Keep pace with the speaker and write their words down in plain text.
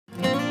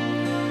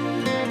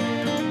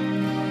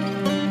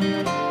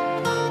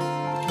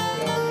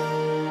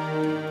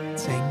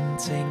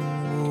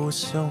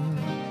中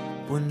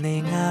伴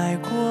你捱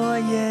過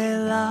夜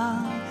冷，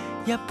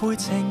一杯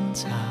清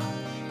茶，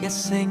一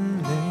聲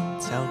戀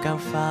就夠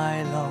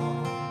快樂。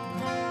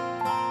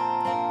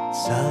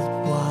實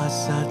話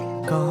實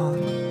講，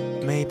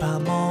未怕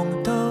望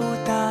到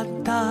達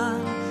旦，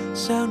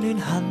相戀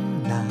很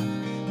難，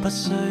不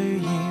需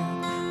要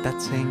得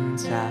稱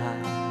讚。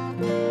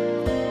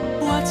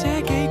或者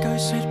幾句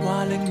說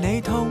話令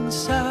你痛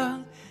傷，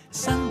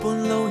新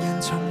伴路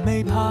人從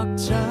未拍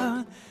掌。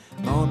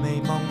我未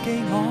忘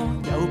記我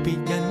有別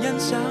人欣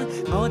賞，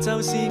我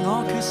就是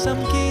我，決心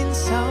堅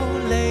守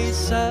理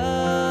想。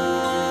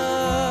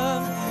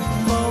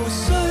無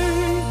需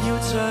要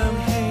像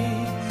戲，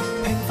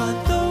平凡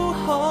都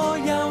可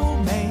優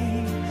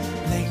美。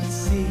零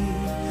時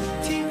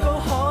天高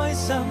海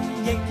深，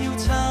亦要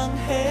撐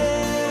起。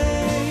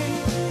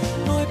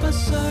愛不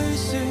需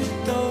說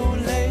道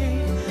理，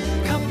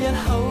吸一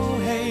口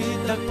氣，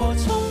突破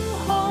衝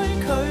開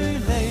距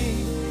離，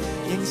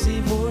仍是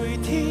每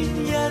天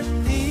一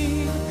點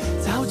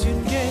找轉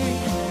機，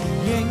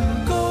仍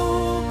高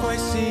貴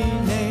是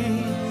你，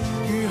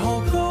如何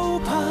高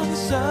攀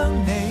上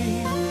你？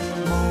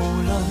無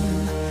論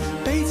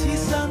彼此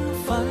身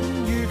份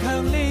如強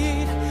烈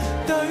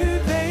對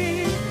比，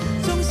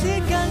縱使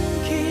筋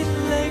竭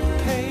力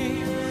疲，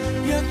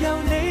若有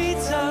你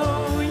就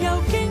有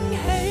驚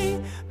喜，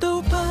都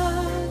不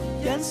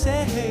忍捨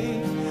棄，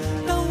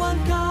兜彎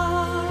加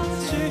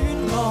轉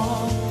角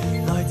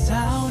來找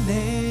你。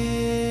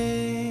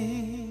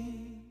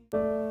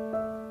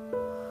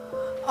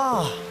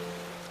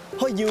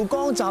去耀江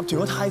集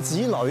團個太子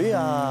女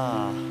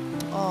啊！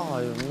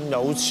咁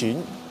有錢，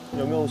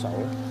有咩好愁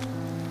咧？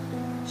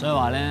所以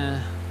話咧，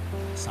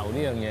愁呢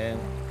樣嘢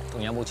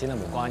同有冇錢係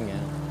無關嘅。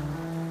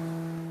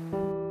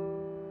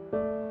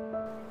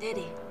爹哋，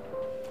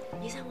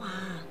醫生話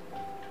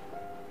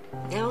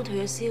你啱啱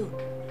退咗燒，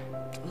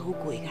會好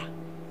攰㗎。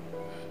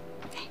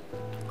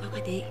乖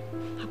乖地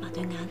合埋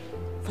對眼，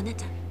瞓一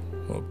陣。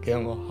我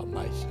驚我合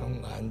埋雙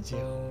眼之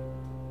後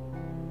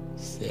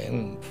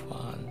醒唔返。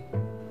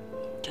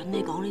準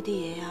你講呢啲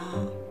嘢啊！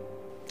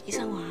醫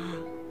生話，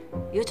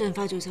如果盡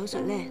快做手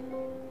術咧，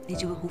你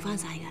就會好返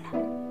晒㗎啦。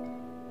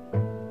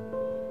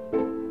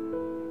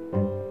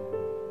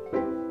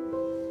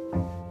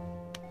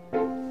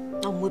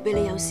我唔會俾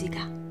你有事㗎。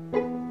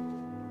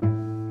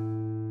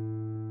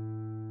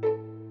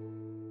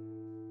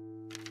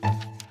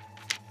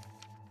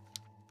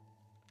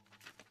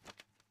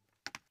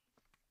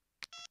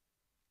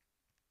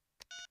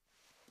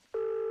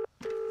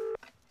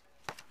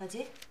或者，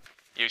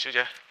姚小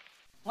姐。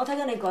我睇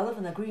緊你改嗰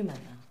份 agreement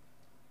啊，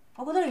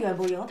我覺得你讓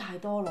步讓得太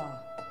多啦。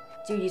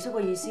照二叔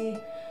嘅意思，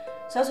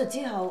手術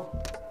之後，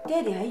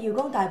爹哋喺耀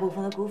江大部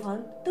分嘅股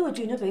份都會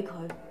轉咗俾佢，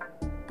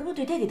咁樣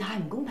對爹哋太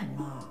唔公平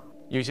啦。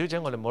姚小姐，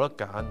我哋冇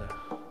得揀啊！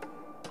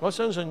我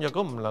相信若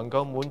果唔能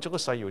夠滿足個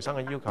細姚生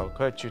嘅要求，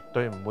佢係絕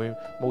對唔會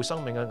冒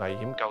生命嘅危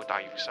險救大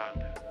姚生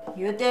嘅。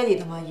如果爹哋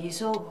同埋二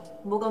叔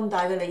冇咁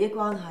大嘅利益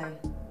關係，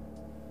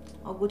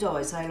我估作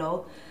為細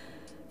佬，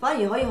反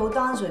而可以好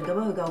單純咁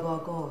樣去救個阿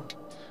哥。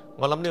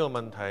我諗呢個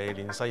問題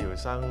連細姚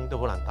生都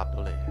好難答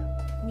到你。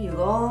咁如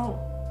果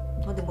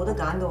我哋冇得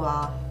揀嘅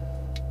話，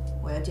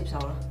唯有接受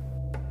啦。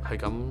係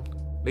咁，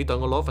你代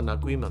我攞份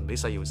agreement 俾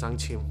細姚生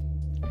簽，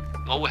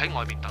我會喺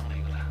外面等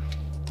你噶啦。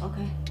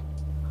OK，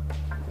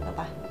 拜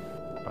拜。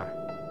拜。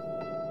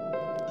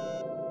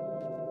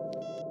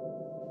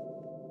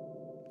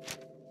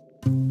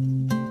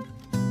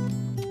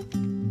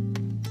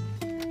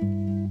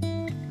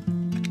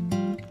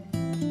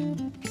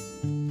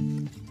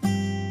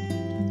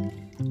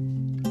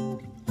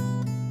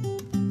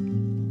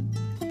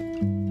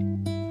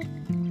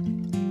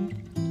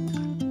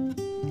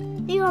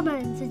呢個咪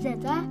零食姐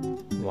姐？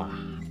哇，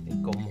你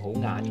咁好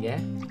眼嘅？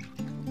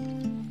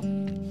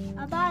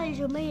阿爸，你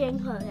做咩影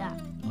佢啊？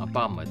阿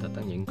爸唔係特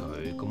登影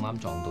佢，咁啱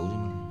撞到啫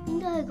嘛。應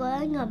該係嗰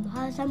人唔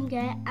開心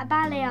嘅。阿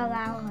爸，你又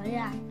鬧佢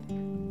啊？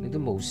你都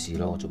冇事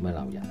咯，我做咩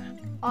鬧人啊？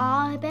我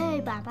係俾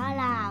你爸爸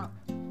鬧。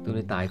到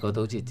你大個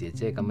到好似姐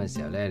姐咁嘅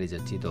時候咧，你就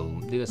知道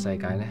呢個世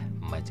界咧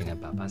唔係淨係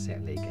爸爸錫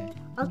你嘅。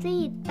我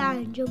知，大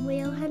人仲會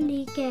有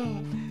honey 嘅。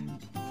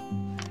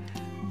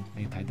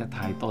你睇得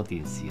太多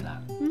電視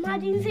啦。唔係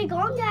電視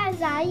講嘅，係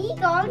仔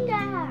講嘅。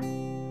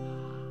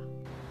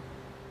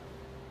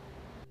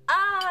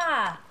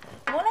啊！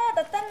我咧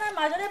特登咧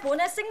買咗呢本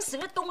咧升小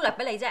一攻略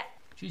俾你啫。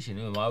之前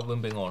你咪買一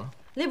本俾我咯。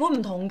呢本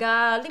唔同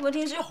㗎，呢本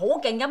天書好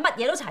勁㗎，乜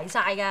嘢都齊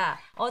晒㗎。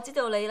我知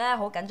道你咧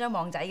好緊張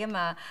望仔㗎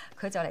嘛，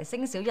佢就嚟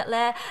升小一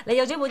咧，你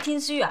有咗本天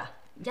書啊，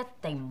一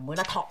定唔會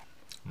甩托。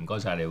唔該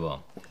晒你喎，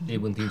呢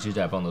本天書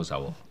真係幫到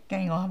手喎。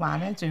計我話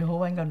咧，最好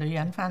揾個女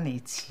人翻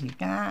嚟持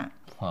家。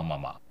哇，嫲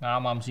嫲，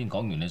啱啱先講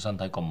完你身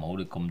體咁好，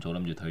你咁早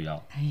諗住退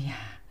休？哎呀，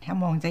阿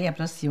旺仔入咗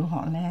小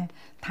學咧，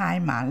太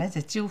嫲咧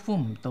就招呼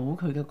唔到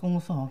佢嘅功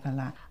課㗎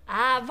啦。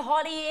啊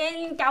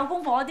 ，Pauline 教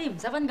功課嗰啲唔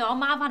使分個阿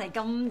媽翻嚟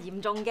咁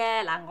嚴重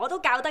嘅，嗱我都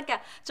教得㗎。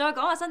再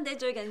講阿新地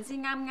最近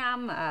先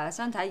啱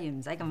相睇完，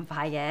唔使咁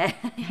快嘅。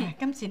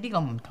今次呢個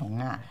唔同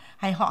啊，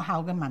係學校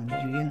嘅文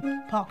員，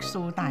樸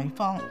素大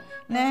方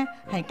咧，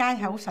係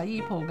街口洗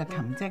衣鋪嘅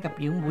琴姐嘅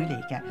表妹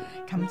嚟嘅。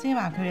琴姐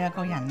話佢有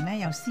個人咧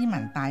又斯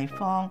文大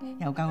方，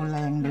又夠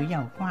靚女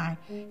又乖，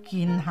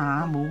見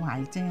下冇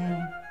壞啫。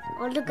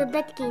我都覺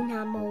得見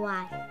下冇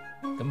壞。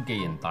咁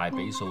既然大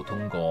比數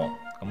通過，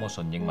咁我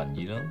順應民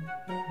意啦。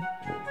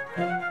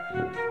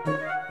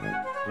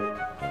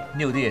呢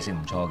度啲嘢食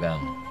唔錯㗎，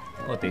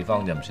嗰個地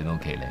方就唔算好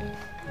奇嚟。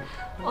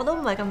我都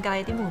唔係咁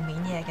介意啲門面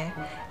嘢嘅，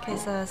其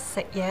實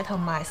食嘢同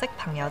埋識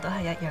朋友都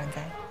係一樣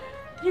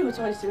啫。呢個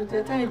蔡小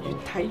姐真係越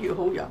睇越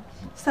好飲，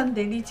新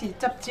地呢次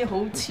執支好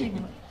簽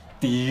啊！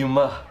掂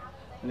啊！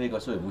呢個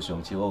雖然冇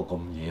上次嗰個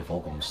咁野火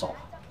咁索，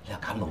你話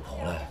揀老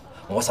婆咧，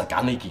我實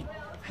揀呢件。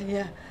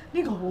係啊，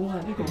呢個好啊，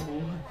呢個好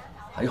啊！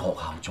喺學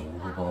校做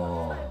嘅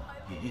噃，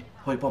咦？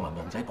可以幫埋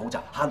旺仔補習，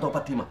慳多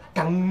筆添啊，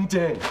更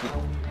正！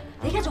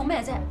你而家做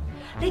咩啫？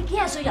你幾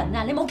廿歲人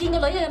啊？你冇見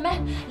過女人咩？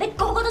你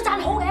個個都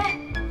讚好嘅。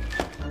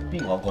邊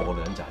個有個個女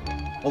人讚嘅？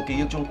我記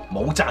憶中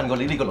冇讚過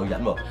你呢個女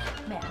人喎。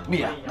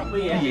咩啊？飲乜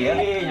嘢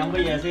啊？飲乜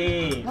嘢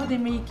先？我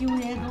哋未叫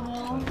嘢嘅喎。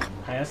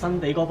係啊，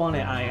新地哥幫你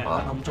嗌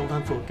啊，暗中間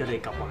闊嘅你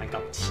及埋及，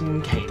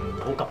千祈唔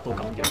好及到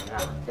咁樣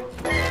啊！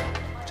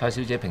蔡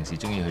小姐平時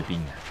中意去邊㗎？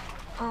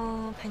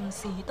平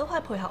時都係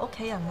陪下屋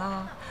企人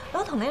啦。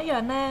我同你一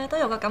樣咧，都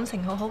有個感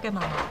情好好嘅嫲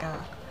嫲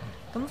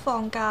㗎。咁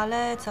放假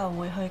咧就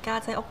會去家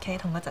姐屋企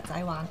同個侄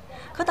仔玩。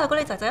佢大過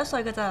你侄仔1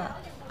歲㗎咋。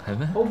係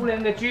咩？好靚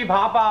嘅豬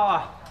扒包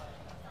啊！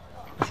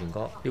全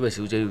哥，呢位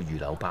小姐要魚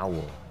柳包喎。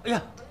哎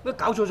呀，咩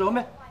搞錯咗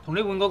咩？同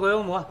你換過佢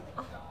好唔好啊？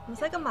唔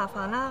使咁麻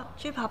煩啦，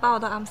豬扒包我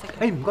都啱食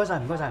嘅。誒，唔該晒，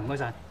唔該晒，唔該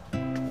晒。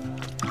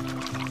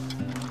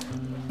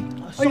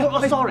哎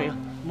呀 ，sorry 啊，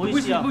唔好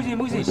意思啊，唔好意思，唔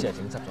好意思。唔好意思啊，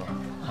整濕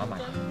咗，嚇埋。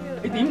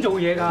你點做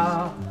嘢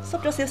㗎？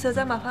濕咗少少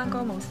啫，抹翻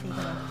乾冇事㗎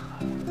啦。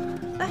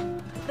誒，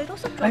你都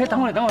濕咗。哎呀，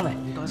等我嚟，等我嚟。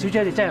小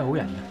姐你真係好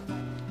人。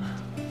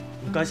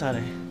唔該晒你。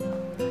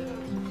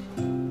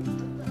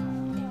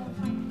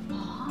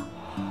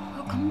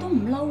咁都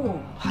唔嬲喎？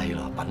係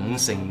啦，品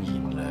性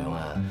賢良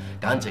啊，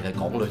簡直係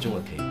港女中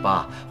嘅奇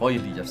葩，可以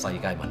列入世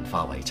界文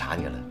化遺產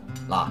㗎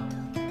啦。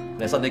嗱，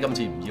你新地今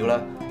次唔要啦，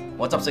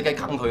我執死雞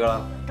啃佢㗎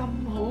啦。咁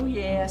好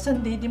嘢啊！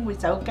新地點會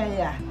走雞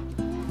啊？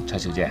蔡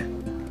小姐，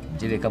唔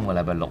知你今個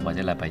禮拜6或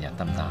者禮拜日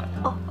得唔得啊？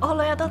哦，我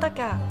2日都得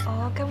㗎。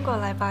我今個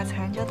禮拜請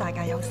咗大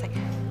假休息。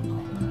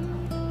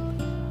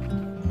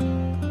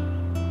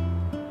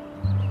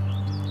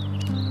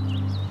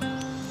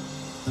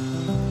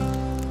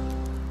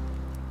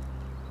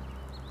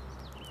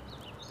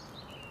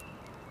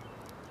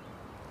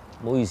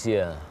唔好意思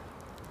啊，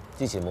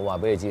之前冇話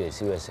俾你知嚟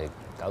燒嘢食，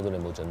搞到你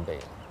冇準備。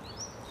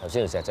頭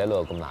先條石仔路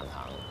又咁難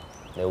行，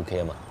你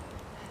OK 啊嘛？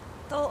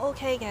都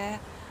OK 嘅。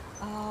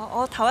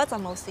我頭一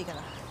陣冇事㗎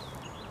啦。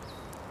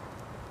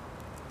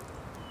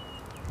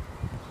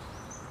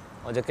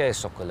我隻雞係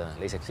熟㗎啦，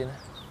你食先啦，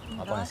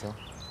我幫你燒。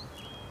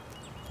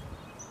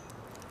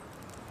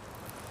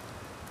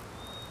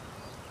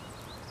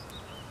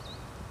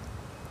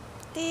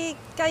啲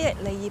雞翼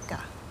你醃㗎？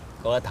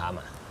覺得淡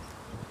啊！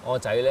我個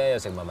仔咧有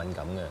食物敏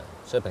感嘅，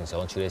所以平時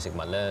我處理食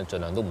物咧，盡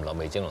量都唔落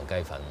味精同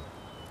雞粉，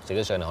食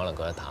起上嚟可能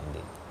覺得淡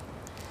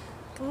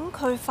啲。咁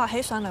佢發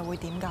起上嚟會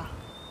點㗎？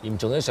嚴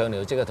重起上嚟，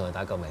要即刻同佢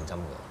打救命針㗎。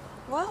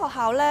我喺學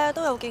校咧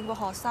都有見過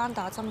學生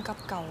打針急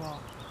救啊！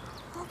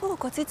不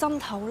過嗰支針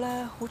頭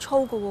咧好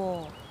粗㗎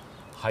喎。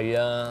係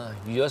啊，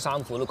預咗衫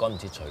褲都趕唔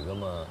切除㗎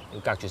嘛，要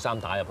隔住衫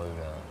打入去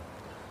㗎。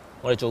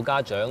我哋做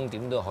家長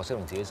點都要學識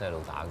同自己細路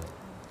打㗎。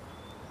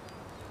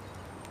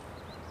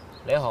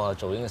你喺學校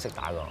做應該識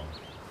打㗎。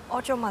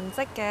我做文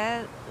職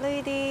嘅，呢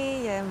啲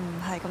嘢唔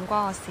係咁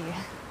關我事嘅。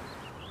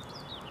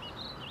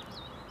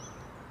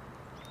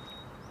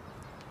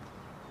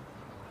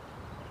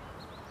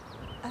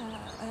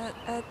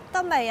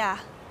得未啊？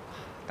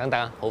等等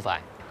啊，好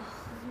快。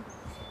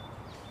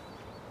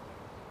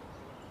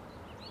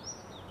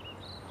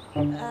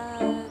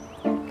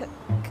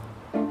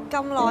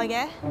咁耐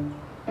嘅？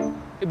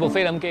呢部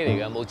菲林機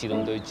嚟㗎，冇自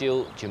動對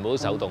焦，全部都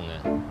手動嘅。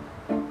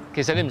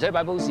其實你唔使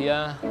擺 pose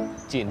啊，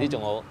自然啲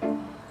仲好。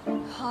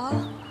嚇！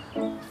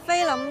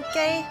菲林機？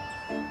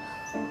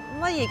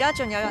乜而家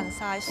仲有人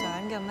曬相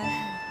嘅咩？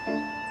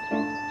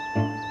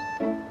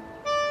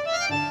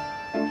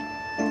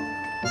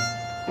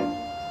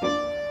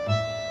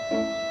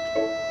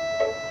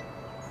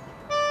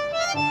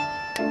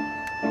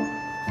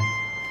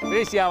俾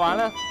你試下玩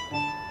啦。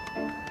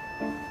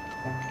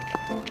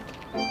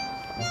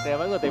定係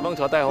揾個地方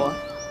坐低好啊？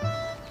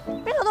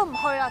邊度都唔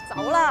去啦，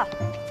走啦！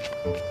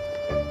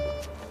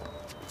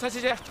蔡小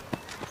姐，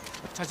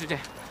蔡小姐，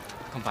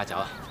咁快走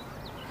啊？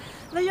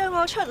你約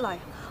我出嚟，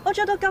我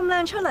着到咁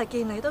靚出嚟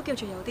見你都叫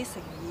做有啲誠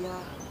意啊！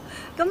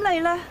咁你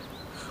咧，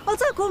我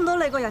真係估唔到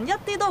你個人一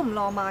啲都唔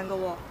浪漫噶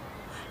喎！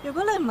如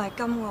果你唔係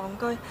咁戇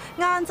居，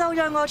晏晝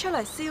約我出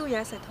嚟燒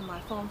嘢食同埋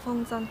放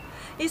風箏，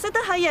而識得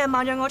喺夜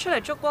晚約我出嚟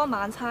燭光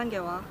晚餐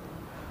嘅話，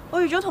我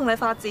預咗同你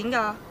發展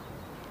㗎，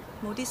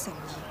冇啲誠意。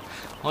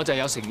我就係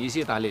有誠意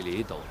先帶你嚟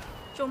呢度。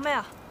做咩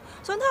啊？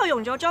想睇我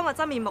溶咗妝嘅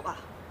真面目啊？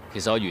其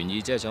實我原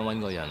意只係想揾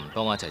個人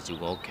幫我一齊照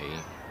顧屋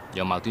企，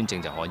樣貌端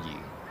正就可以。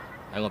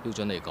喺我標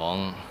準嚟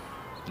講，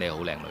你係好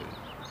靚女。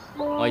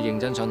我係認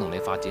真想同你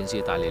發展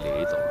先帶你嚟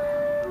呢度。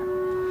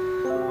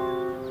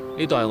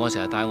呢度係我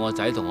成日帶我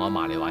仔同我阿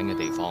嫲嚟玩嘅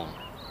地方。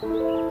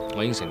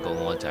我應承過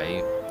我個仔，一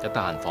得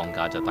閒放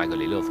假就帶佢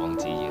嚟呢度放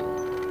紙鷂。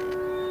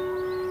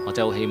我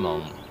真係好希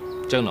望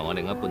將來我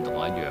另一半同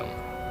我一樣，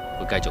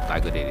會繼續帶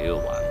佢哋嚟呢度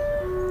玩。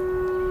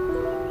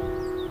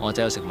我個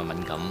仔有食物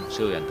敏感，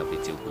需要人特別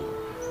照顧，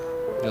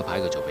呢個牌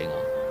佢做俾我。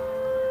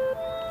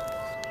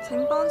請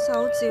幫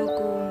手照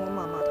顧我嫲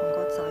嫲同個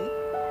仔。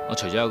我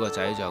除咗有個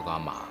仔，仲有個阿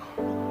嫲。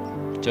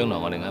將來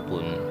我另一半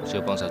需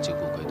要幫手照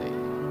顧佢哋。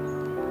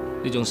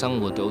呢種生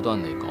活對好多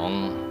人嚟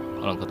講，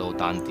可能覺得好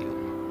單調，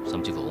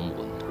甚至乎好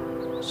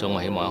悶。所以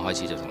我希望一開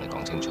始就同你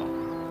講清楚。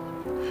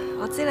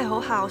我知你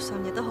好孝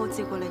順，亦都好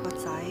照顧你個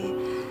仔，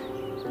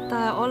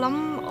但係我諗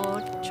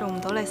我做唔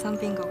到你身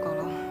邊嗰個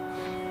咯。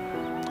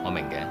我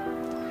明嘅，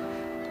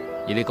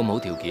以你咁好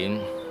條件，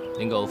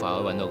應該好快可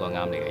以揾到個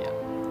啱你嘅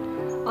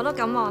人。我都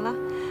咁望啦，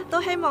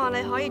都希望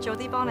你可以早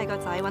啲幫你個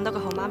仔揾到個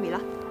好媽咪啦。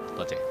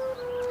多謝，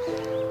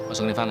我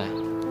送你返嚟。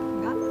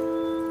唔該。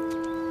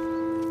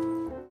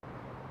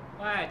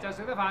喂，就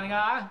食得飯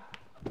㗎？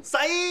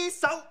洗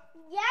手。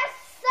Yes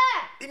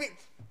sir。呢邊。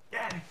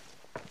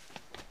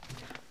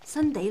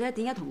新地咧，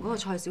點解同嗰個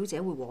蔡小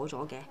姐會和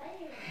咗嘅？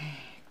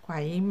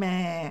鬼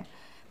咩？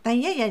第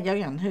一日有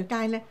人去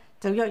街咧，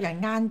就約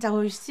人晏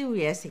晝去燒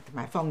嘢食同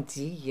埋放紙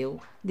鷂。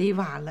你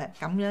話啦，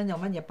咁樣有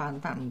乜嘢辦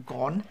法唔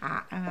趕客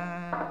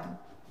啊？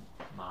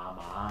嫲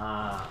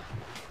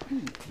嫲，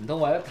唔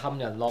通為咗氹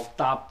人落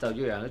搭就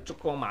約人去燭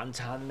光晚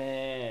餐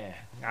咩？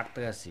呃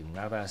得一時唔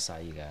呃得一世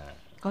㗎。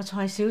個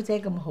蔡小姐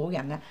咁好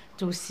人啊，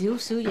做少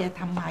少嘢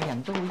氹下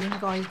人都好應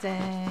該啫。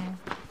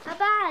阿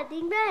爸，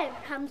點解你唔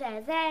氹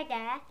姐姐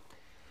嘅？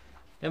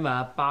因為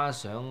阿爸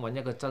想揾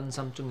一個真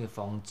心中意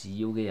放紙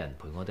鷂嘅人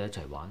陪我哋一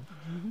齊玩。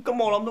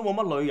咁我諗都冇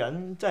乜女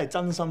人真係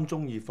真心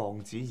中意放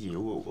紙鷂嘅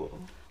喎。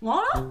我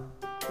咯，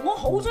我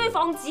好中意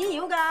放紙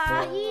鷂㗎。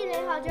阿姨，你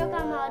學咗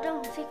咁耐都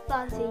唔識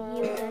放紙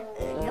鷂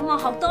嘅？咁我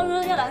學多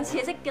咗一兩次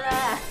就識㗎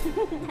啦。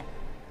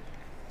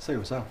西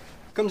瑤生，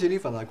今次呢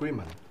份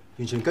agreement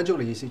完全跟足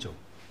你意思做。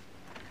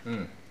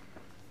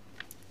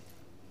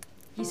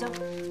二叔，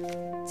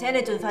請你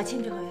盡快簽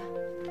咗佢啊！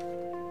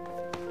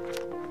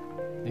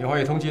你可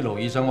以通知盧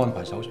醫生安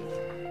排手續。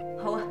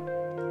好啊。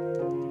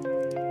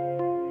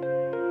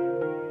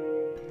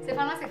食飯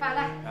啦！食飯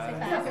啦！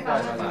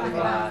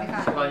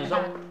食飯，二叔。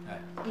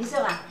二叔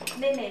啊，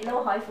呢味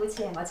撈海虎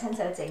翅係我親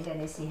手整嘅，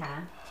你試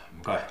下。唔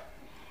該。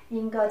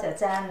應該就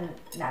真，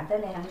難得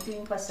你肯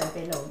捐骨髓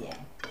俾老爺，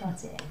多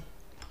謝。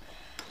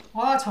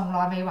我從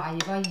來未懷疑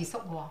過二叔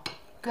喎，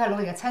佢係老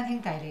爺嘅親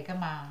兄弟嚟㗎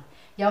嘛，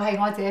又係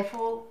我姐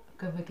夫，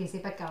佢唔會見死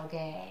不救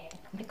嘅。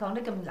你講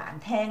得咁難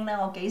聽啦，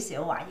我幾時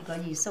有懷疑過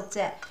二叔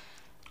啫？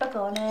不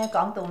過咧，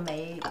講到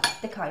尾，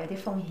的確有啲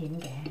風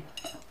險嘅。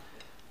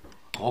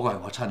嗰個係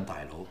我親大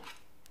佬，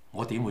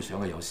我點會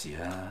想佢有事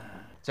啊？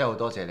真係好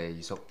多謝你，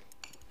二叔。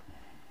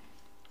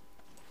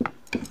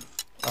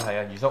係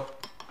啊，二叔，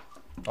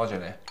多謝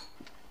你。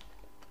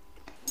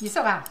二叔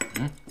啊，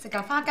食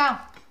嚿花膠，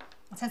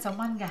我親手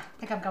炆㗎，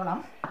你夠唔夠諗？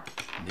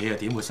你又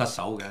點會失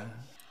手嘅？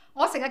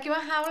我成日叫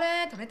阿孝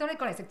咧，同你多啲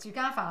過嚟食住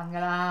家飯㗎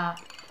啦。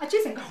阿朱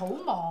成佢好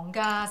忙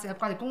㗎，成日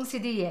掛住公司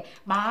啲嘢，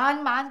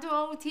晚晚都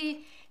OT，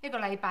 一個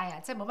禮拜啊，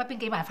即係冇乜邊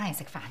幾晚翻嚟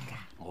食飯㗎。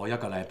我一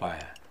個禮拜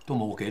啊，都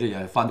冇幾多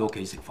日翻到屋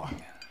企食飯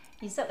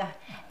嘅。二叔啊，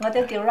我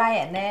都叫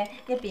Ryan 咧，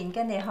一邊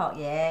跟你學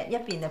嘢，一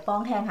邊就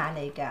幫輕下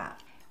你㗎。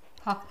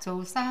學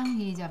做生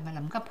意就唔係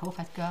臨急抱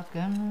佛腳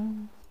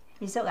㗎。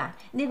二叔啊，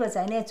呢個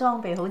仔咧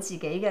裝備好自己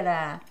㗎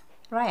啦。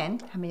Ryan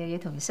係咪又要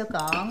同二叔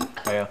講？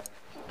係啊，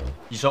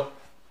二叔，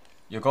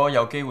如果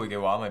有機會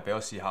嘅話，咪俾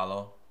我試下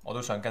咯。我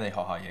都想跟你學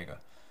下嘢㗎。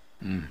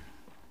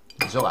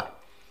二叔啊，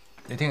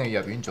你聽日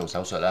入院做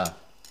手術啦。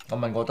我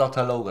問過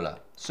Dr. Law 㗎啦，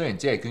雖然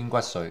只係捐骨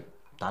髓，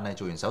但係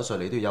做完手術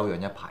你都要休養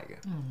一排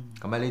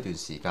嘅。咁喺呢段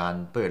時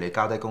間，不如你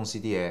交低公司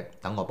啲嘢，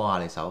等我幫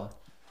下你手啊。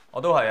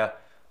我都係啊，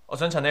我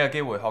想趁呢個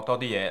機會學多啲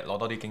嘢，攞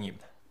多啲經驗。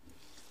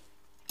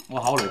我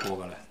考慮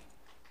過㗎啦。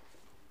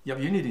入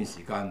院呢段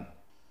時間，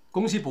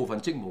公司部分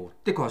職務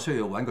的確係需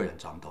要揾個人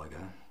暫代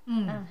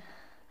嘅。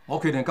我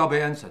決定交俾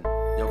Anson，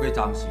 由佢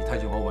暫時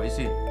替住我位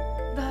先。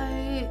但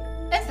係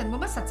Anson 冇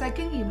乜實際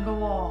經驗㗎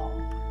喎。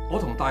我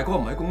同大哥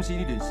唔喺公司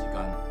呢段時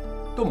間，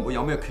都唔會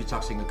有咩決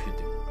策性嘅決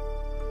定。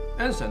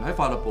Anson 喺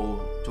法律部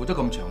做咗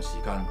咁長時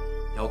間，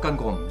又跟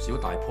過唔少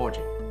大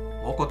project，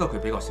 我覺得佢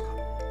比較適合。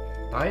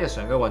但喺日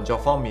常嘅運作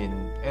方面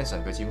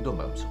 ，Anson 佢始終都唔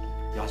係咁熟。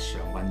日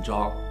常運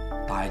作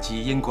大致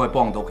應該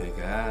幫到佢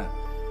嘅。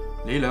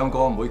你兩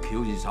個唔會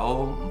翹住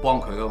手唔幫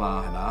佢噶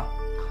嘛，係咪啊？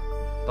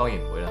當然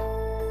唔會啦，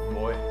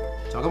唔會。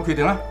就咁決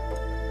定啦。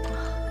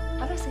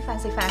我都食飯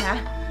嚇。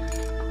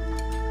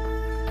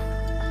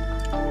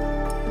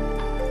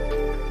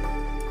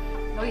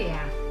老爺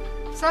啊，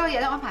所有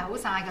嘢都安排好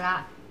晒㗎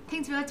啦，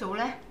聽朝一早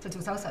咧就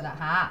做手術啦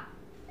嚇。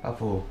阿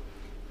父，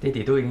爹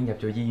哋都已經入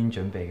咗醫院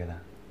準備㗎啦。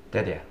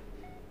爹哋啊，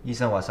醫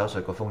生話手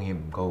術個風險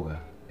唔高㗎，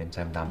你唔使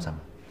咁擔心。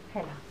係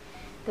啦，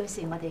到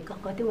時我哋個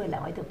個都會留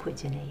喺度陪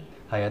住你。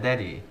係啊，爹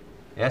哋，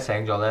你一醒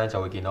咗咧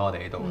就會見到我哋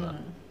喺度啦。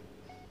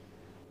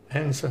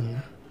Anson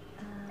啊，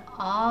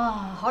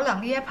哦，可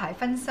能呢一排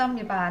分心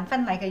要辦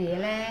婚禮嘅嘢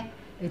咧，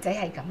女仔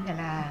係咁㗎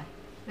啦，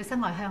女生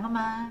外向啊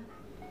嘛。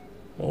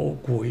我好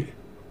攰，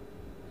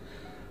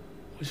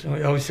我想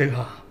休息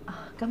下。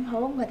咁好，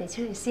我哋出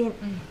去先。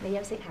你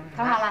休息下。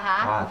唞下啦嚇。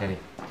啊，爹哋。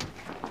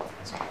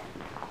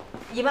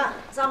二媽、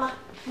三媽，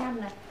啱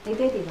啦，你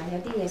爹哋話有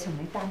啲嘢同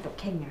你單獨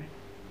傾啊。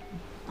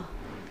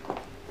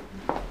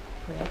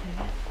陪下佢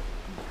啦。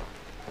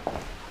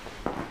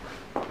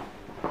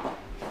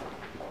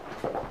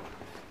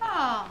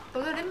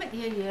到底啲乜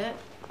嘢嘢，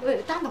我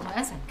哋單獨同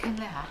Anson 傾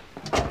咧嚇？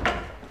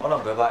可能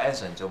佢怕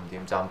Anson 做唔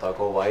掂站台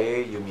個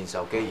位，要面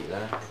授機宜啦。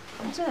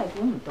我真係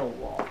估唔到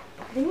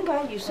喎，點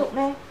解月叔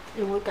咧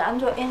又會揀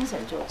咗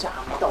Anson 做站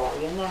台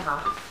嘅呢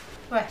嚇？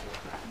喂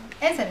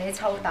 ，Anson 你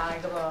湊大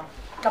㗎喎，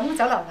咁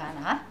走漏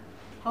眼啊？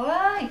好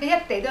啦，而家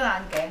一地都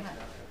眼鏡啊！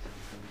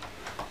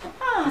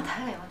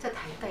睇嚟我真係睇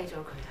低咗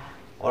佢啦。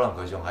可能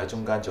佢仲喺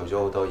中間做咗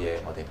好多嘢，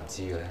我哋唔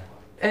知嘅咧。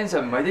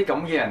 Anson 唔係啲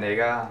咁嘅人嚟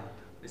㗎，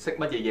你識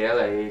乜嘢嘢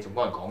啊你？仲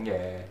幫人講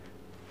嘢？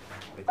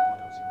你講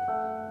頭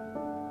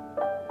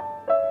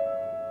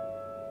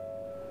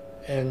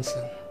先。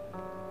Anson，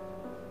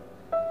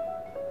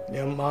 你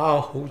阿媽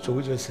好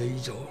早就死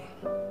咗，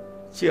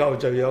之後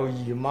就有二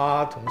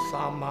媽同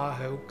三媽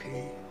喺屋企，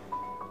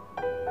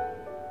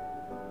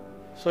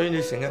所以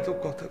你成日都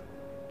覺得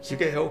自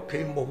己喺屋企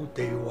冇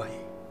地位。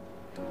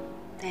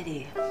爹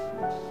哋，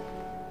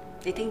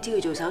你聽朝要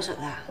做手術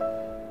啦，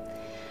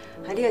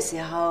喺呢個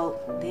時候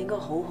你應該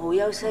好好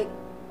休息，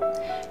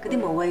嗰啲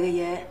無謂嘅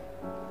嘢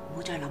唔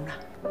好再諗啦。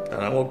但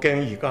係我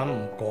驚而家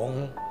唔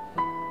講，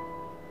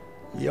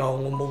以後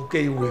我冇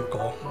機會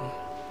講。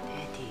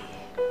爹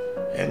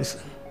哋 ，Anson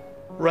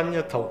run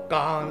一頭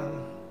家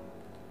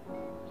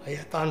係一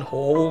單好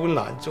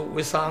難做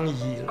嘅生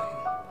意嚟，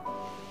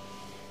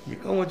而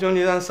家我將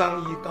呢單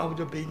生意交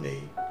咗俾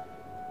你，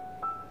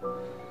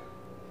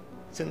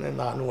真係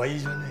難為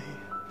咗你。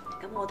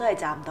咁我都係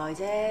暫代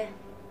啫，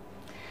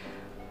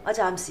我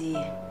暫時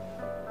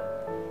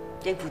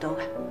應付到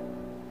嘅。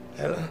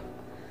係啦，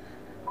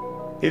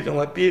你仲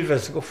係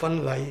Beavis 個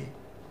婚禮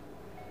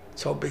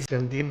籌備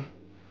成點？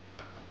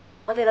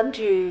我哋諗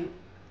住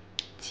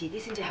遲啲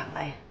先至行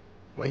禮。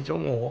為咗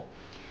我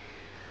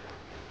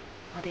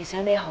哋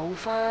想你好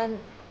返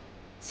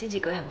先至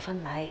舉行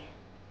婚禮，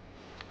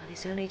我哋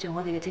想你做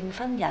我哋嘅證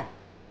婚人。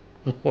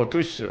我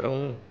都想，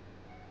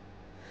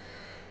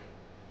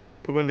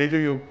不過你都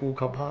要顧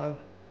及下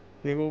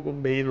你嗰個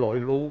未來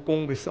老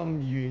公嘅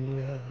心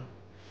願啊！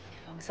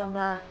放心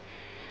啦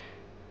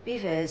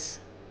 ，Beavis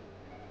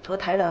好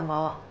體諒我，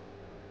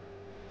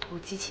好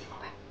支持我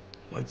嘅。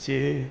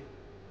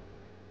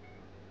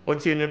我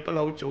知你不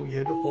嬲做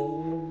嘢都好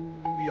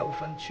有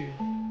分寸。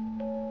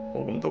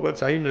我咁多個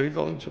仔女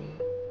當中，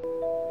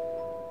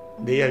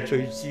你係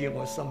最知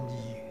我心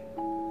意。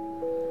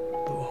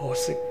不過可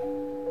惜，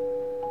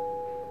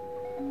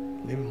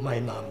你唔係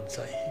男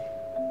仔。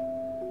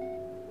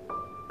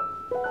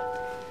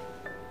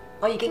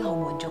我已經好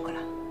滿足㗎啦，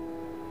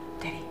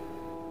爹哋。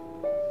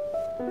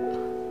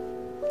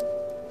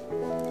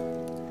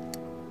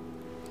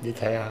你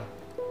睇下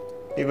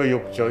呢個玉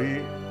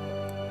嘴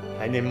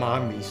係你媽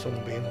咪送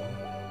俾我，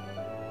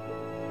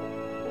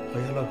我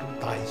一路都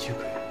戴住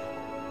佢，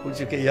好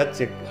似佢一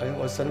直喺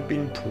我身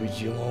邊陪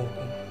住我咁。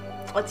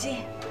我知，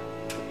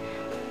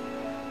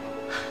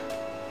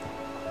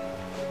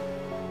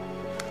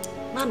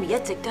媽咪一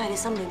直都喺你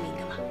心裏面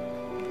㗎嘛。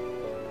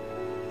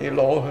你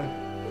攞去，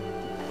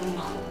唔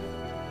好，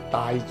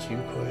戴住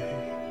佢，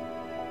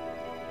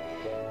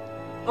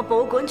我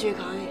保管住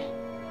佢，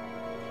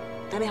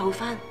等你好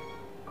返，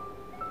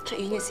出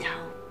院嘅時候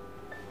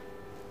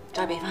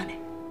再俾返你。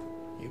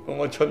如果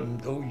我出唔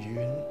到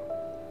院，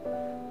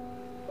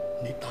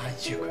你戴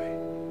住佢。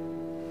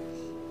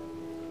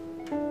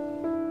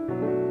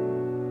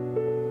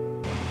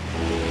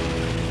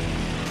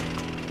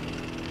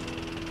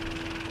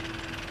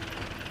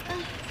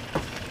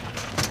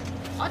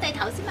我哋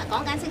頭先咪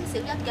講緊升小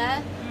一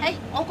嘅，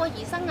我個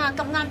兒生啊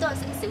咁啱都係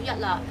升小一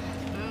啦，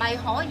唔係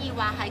可以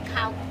話係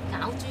靠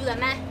攪珠嘅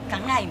咩？梗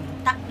係唔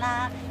得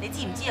啦！你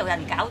知唔知有人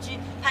攪珠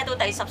派到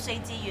第14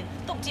志願，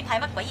都唔知派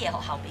乜鬼嘢學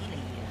校俾你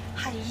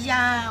嘅？係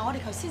啊，我哋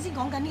頭先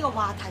講緊呢個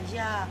話題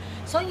啊，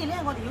所以咧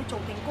我哋要做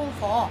定功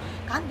課，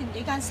揀定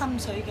幾間心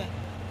水嘅。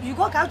如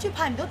果攪珠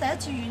派唔到第1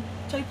志願，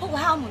就要撲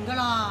敲門㗎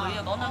啦。佢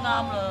又講得啱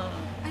啦！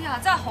哎呀，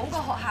真係好個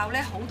學校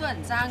咧，好多人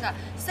爭㗎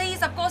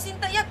，40個先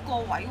得1個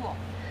位喎。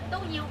都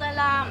要㗎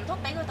啦，唔通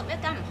俾佢讀一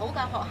間唔好嘅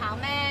學校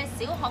咩？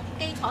小學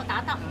基礎打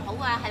得唔好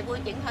啊，係會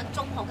影響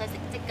中學嘅成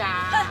績㗎。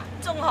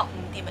中學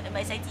唔掂啊，你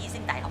咪使自己升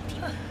大學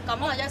添。咁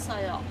啊，1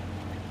歲哦。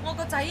我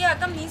個仔啊，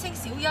今年升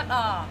小1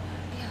啊。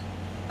哎呀，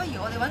不不如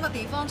我哋揾個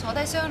地方坐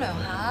低商量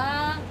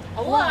下。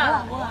好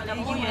啊，好啊，飲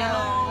杯嘢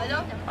咯。係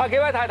咯。啊，幾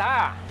位太太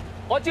啊，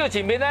我知道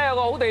前面咧有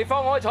個好地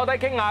方可以坐低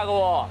傾下嘅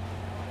喎，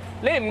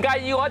你唔介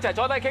意我一齊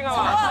坐低傾啊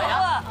嘛？好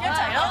啊，一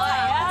齊咯，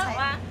一齊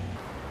啊！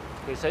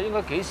其實應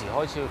該幾時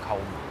開始去叩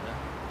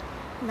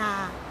門咧？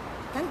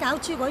嗱，等攪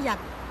珠嗰日，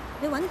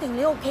你揾定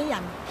你屋企人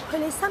去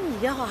你心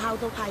儀嘅學校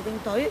度排定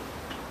隊，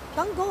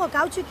等嗰個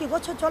攪珠結果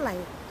出咗嚟，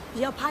而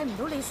又派唔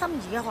到你心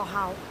儀嘅學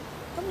校，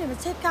咁你咪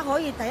即刻可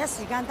以第一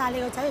時間帶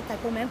你個仔去遞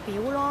報名表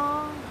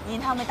咯。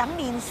然後咪等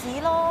面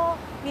試咯，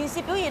面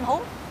試表現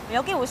好，咪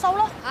有機會收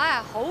咯。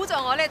唉，好在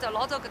我咧就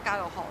攞咗個教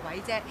育學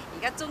位啫，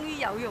而家終於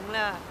有用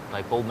啦。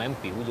嚟報名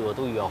表啫喎，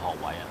都要有學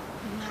位啊？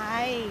唔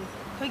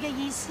係，佢嘅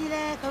意思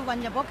咧，佢混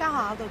入嗰間學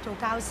校度做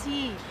教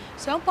師，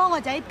想幫個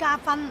仔加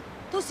分，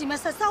到時咪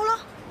實收咯。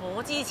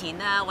我之前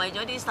啊，為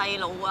咗啲細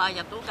路啊入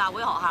到教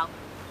會學校，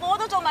我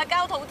都做埋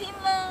教徒添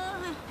啦。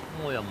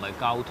我又唔係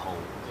教徒，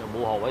又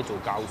冇學位做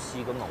教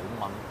師，咁咪好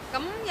問。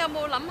咁有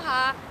冇諗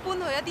下搬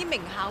去一啲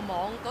名校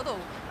網嗰度？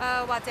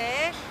或者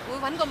會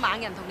揾個猛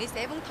人同你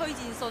寫封推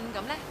薦信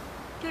咁咧？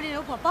叫你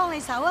老婆幫你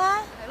手啊！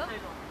係咯。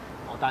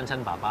我單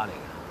親爸爸嚟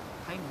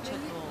㗎。睇唔出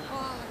喎。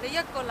哇！你一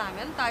個男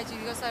人帶住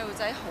個細路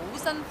仔好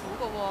辛苦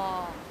㗎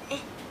喎。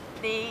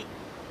你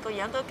個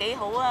樣都幾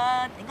好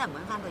啊，點解唔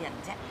揾翻個人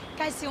啫？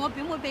介紹我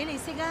表妹俾你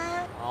識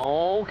啊！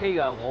我 OK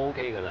㗎，我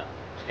OK 㗎啦。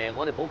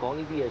我哋唔好講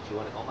呢啲嘢住，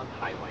我哋講翻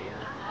排位啊。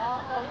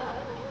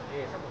你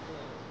哋心目中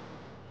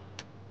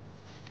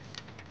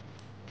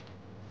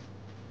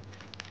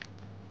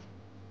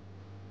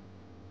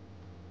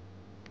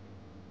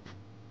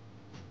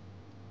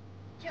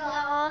左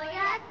一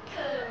拳，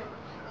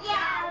右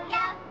一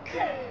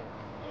拳，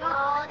我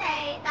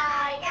哋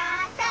大家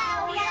收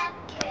一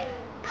拳。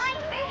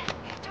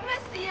做咩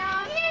事啊？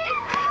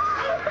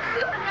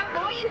小朋友唔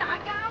可以打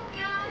交㗎，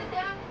你哋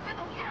喺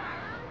度呀？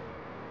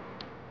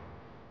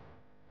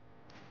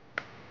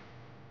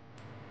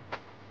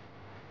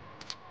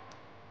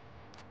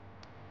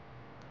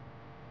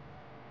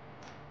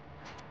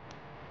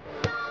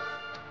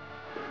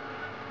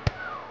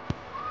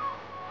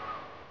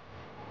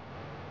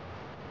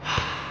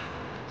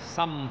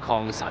心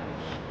曠神怡。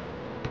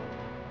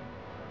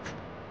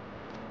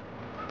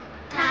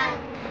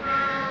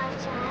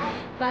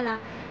喂嗱，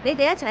你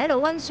哋一齊喺度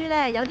温書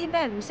咧，有啲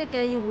咩唔識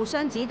嘅要互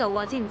相指導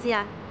喎，知唔知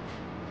啊？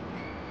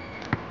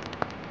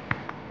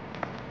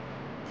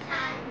校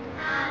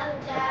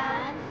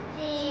長，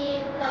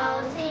趙老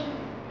師。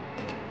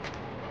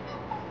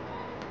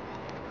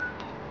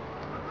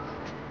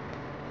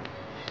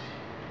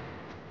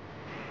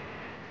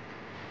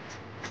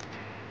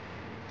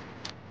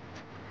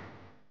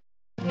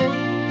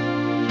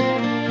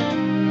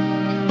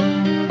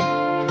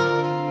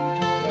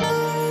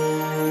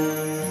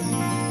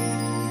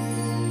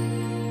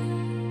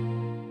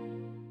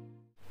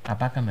阿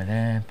爸今日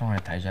咧幫我哋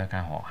睇咗一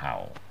間學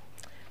校，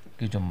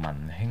叫做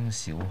文興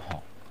小學，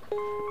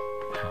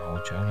校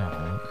長又好，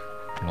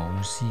老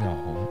師又好，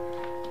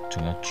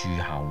仲有駐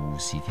校護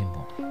士添喎。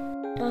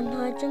但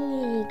係中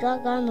意而家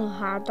間學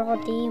校多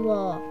啲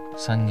喎。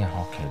新嘅學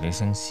期你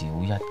升小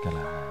一㗎啦，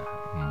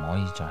唔可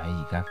以再喺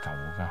而家舊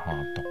嗰間學校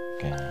讀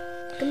嘅。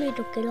咁你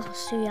讀幾多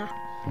書啊？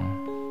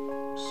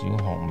小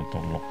學咪讀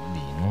6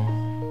年咯。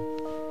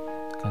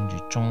跟住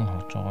中學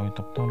再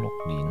讀多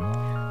6年咯。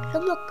咁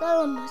6加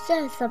6咪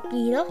先係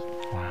12咯。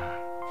哇！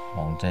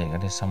王仔而家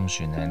啲心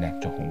算咧叻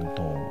咗好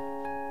多。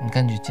咁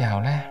跟住之後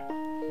咧，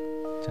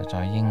就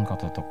在英國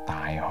度讀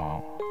大學。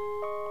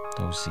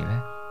到時咧，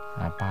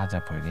阿爸就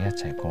陪你一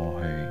齊過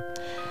去，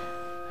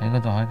喺嗰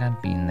度開間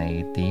便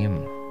利店，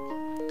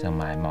就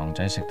賣王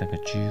仔食得嘅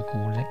朱古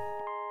力。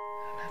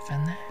係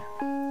咪瞓啦？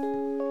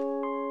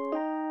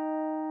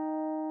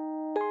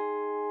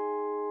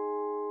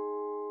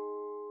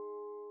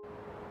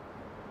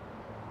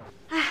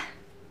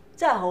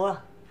真係好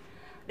啊！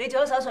你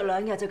做咗手術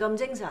2日就咁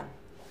精神，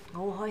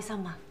我好開心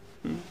啊！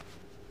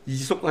二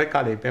叔喺隔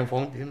離病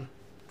房點？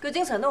佢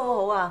精神都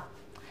好好啊！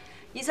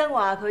醫生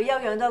話佢休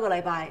養多1個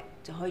禮拜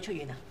就可以出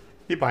院啦。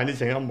呢排你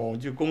成日忙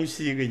住公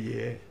司嘅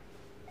嘢，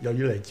又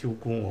要嚟照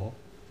顧我，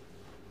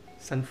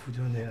辛苦咗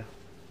你啦！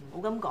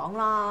唔好咁講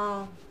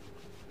啦。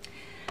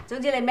總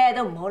之你咩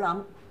都唔好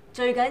諗，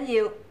最緊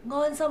要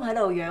安心喺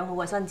度養好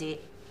個身子。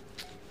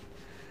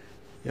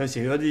有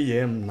時有啲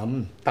嘢唔諗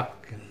唔得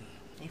嘅。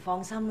你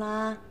放心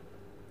啦，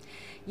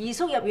二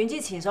叔入院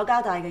之前所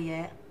交代嘅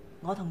嘢，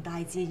我同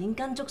大志已經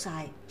跟足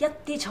晒，一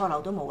啲錯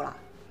漏都冇啦。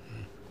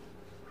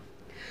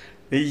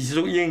你二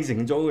叔應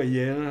承咗嘅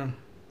嘢啦，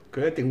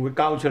佢一定會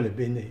交出嚟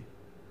俾你，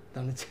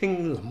但係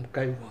清林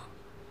計劃，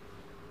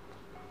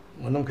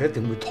我諗佢一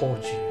定會拖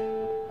住。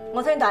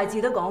我聽大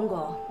志都講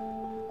過，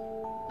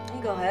呢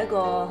個係一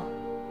個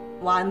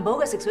環保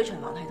嘅食水循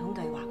環系統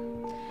計劃，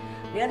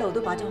你一路都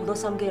擺咗好多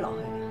心機落去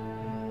嘅，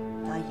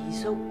但係二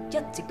叔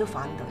一直都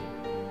反對。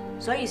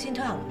所以先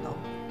推行唔到。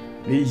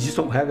你二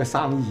叔係一個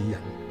生意人，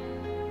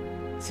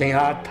成日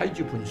睇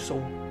住盤數。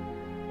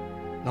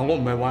嗱，我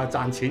唔係話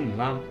賺錢唔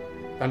啱，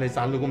但係賺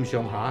到咁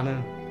上下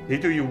啦，你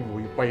都要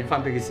回饋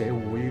翻俾個社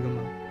會噶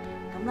嘛。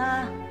咁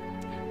啦，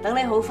等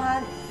你好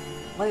翻，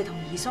我哋同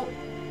二叔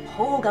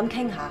好好咁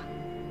傾下，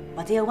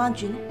或者有彎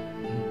轉呢？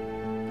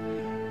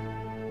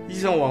醫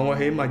生話我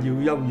起碼要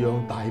休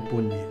養大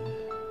半年，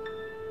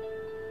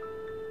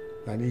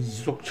但你二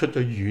叔出咗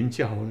院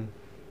之後咧，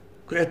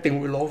佢一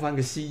定會攞翻個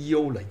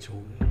CEO 嚟做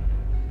嘅。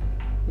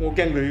我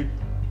驚佢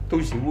到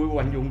時會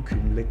運用權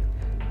力，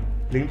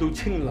令到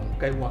清林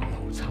計劃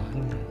流產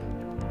嘅。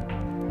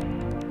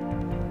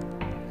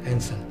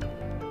Anson，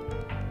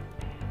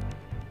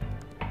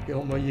 你可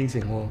唔可以應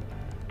承我，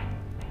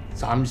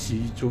暫時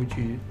做住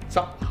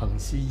執行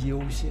CEO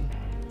先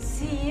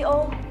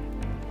 ？CEO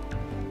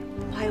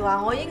唔係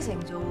話我應承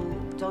做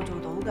就做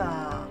到㗎。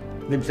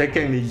你唔使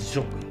驚你二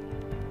叔，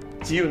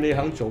只要你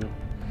肯做，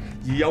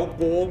而有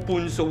過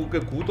半數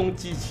嘅股東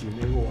支持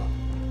你嘅話，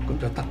咁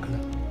就得㗎啦。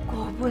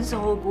過半數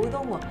嘅股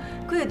東喎，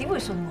佢哋點會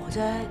信我啫？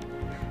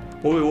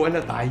我會揾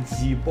阿大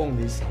志幫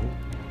你手。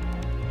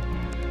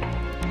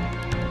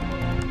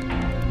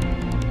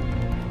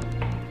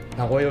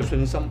嗱，我有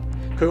信心，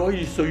佢可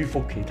以說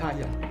服其他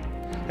人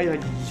喺阿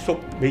二叔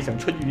未曾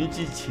出院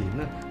之前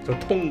咧，就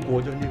通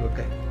過咗呢個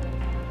計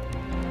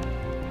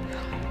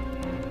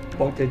劃，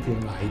幫爹哋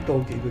捱多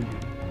幾個月。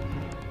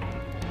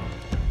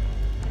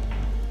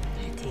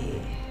爹哋，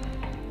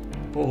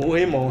我好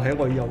希望喺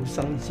我有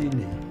生之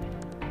年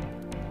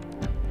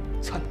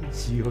親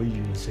自去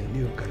完成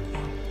呢個計劃。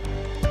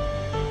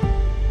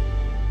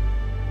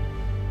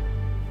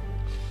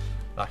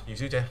嗱，姚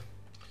小姐，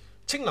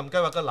清林計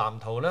劃嘅藍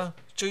圖咧，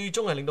最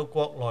終係令到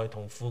國內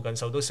同附近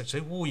受到食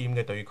水污染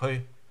嘅地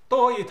區，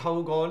都可以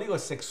透過呢個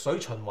食水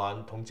循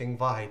環同淨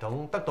化系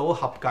統，得到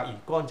合格而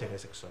乾淨嘅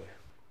食水。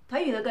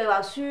睇完個計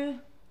劃書，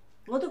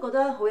我都覺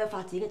得好有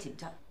發展嘅潛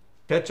質。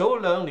其實早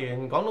2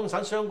年，廣東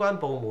省相關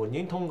部門已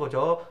經通過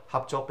咗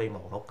合作備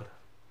忘錄㗎啦。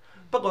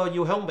不過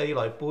要喺未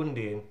來半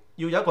年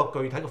要有一個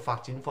具體嘅發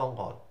展方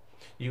案，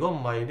如果唔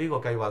係呢個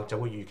計劃就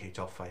會預期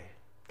作廢。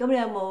咁你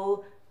有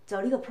冇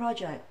就呢個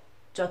project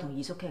再同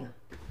二叔傾啊？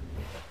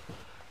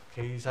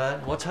其實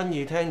我親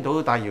耳聽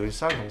到大姚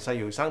生同細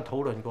姚生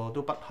討論過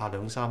都不下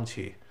2、3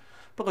次，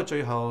不過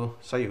最後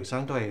細姚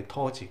生都係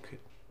拖字訣。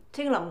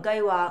清林計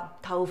劃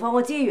投放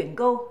嘅資源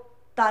高，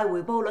但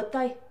回報率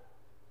低，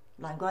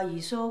難怪二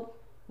叔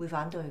會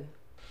反對。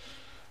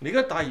而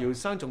家大姚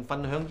生仲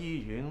瞓響醫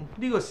院，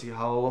呢個時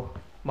候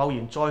貿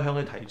然再向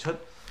佢提出，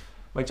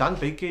咪盞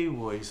俾機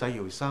會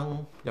細姚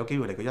生有機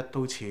會嚟個一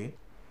刀切。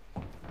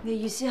你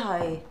意思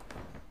係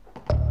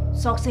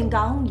索性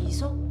架空二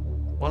叔？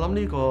我諗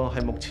呢個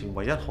係目前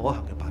唯一可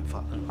行嘅辦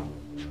法。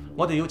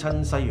我哋要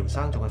趁細姚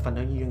生仲係瞓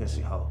響醫院嘅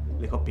時候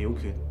嚟個表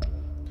決，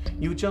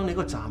要將你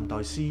個暫代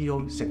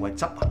CEO 成為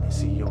執行嘅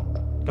CEO，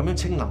 咁樣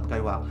清林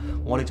計劃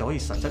我哋就可以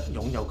實質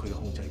擁有佢嘅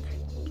控制權。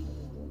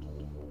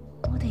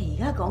我哋而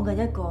家講緊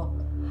一個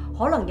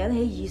可能引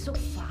起二叔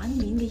反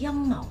面嘅陰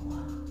謀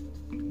啊！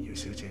姚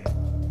小姐，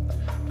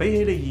比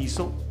起你二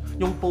叔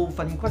用部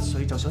分骨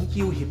髓就想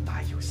要挾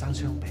大姚生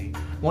相比，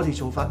我哋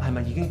做法係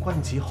咪已經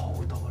君子好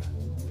多啦？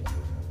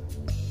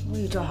我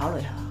要再考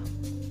慮下。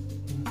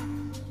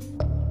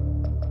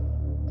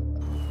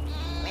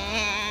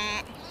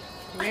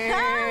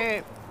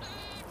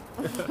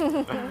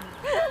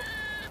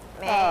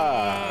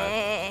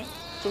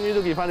終於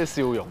都見翻啲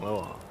笑容啦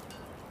喎！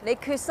你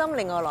決心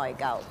令我內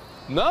疚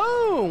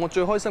 ？No， 我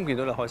最開心見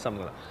到你開心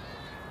噶啦！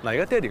嗱，而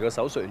家爹哋嘅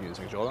手術完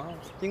成咗啦，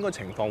應該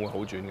情況會好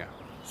轉嘅。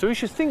So you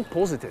should think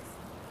positive，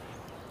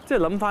 即係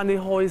諗翻啲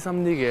開心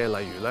啲嘅，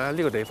例如咧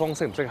呢個地方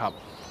適唔適合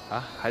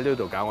啊喺呢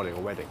度搞我哋個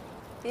wedding？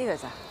 呢個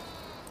咋？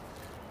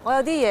我有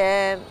啲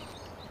嘢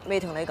未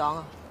同你講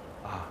啊！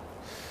啊，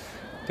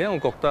點解我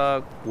覺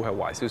得會係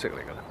壞消息嚟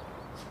㗎咧？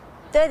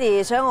爹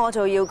哋想我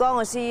做耀光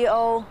嘅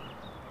CEO，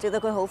 直到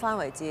佢好翻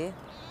為止。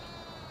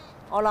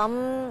我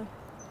諗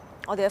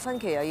我哋嘅分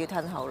期又要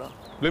褪後咯。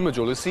你咪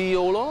做你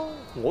CEO 咯，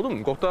我都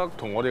唔覺得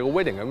同我哋個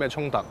wedding 有咩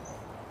衝突。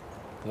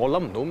我諗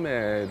唔到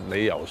咩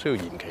理由需要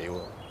延期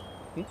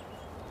喎。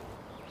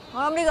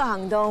我諗呢個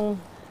行動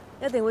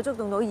一定會觸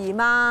動到二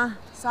媽、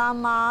三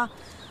媽，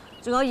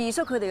仲有二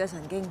叔佢哋嘅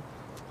神經。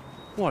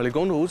哇！你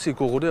講到好似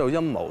個個都有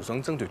陰謀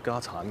想爭奪家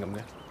產咁嘅。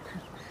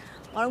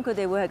我諗佢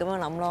哋會係咁樣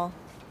諗咯。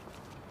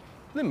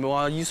你唔係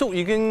話二叔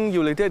已經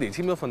要你爹哋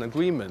簽咗份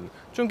agreement，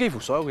 將幾乎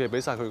所有嘅嘢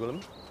俾晒佢㗎啦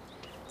咩？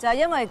就係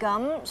因為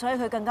咁，所以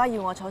佢更加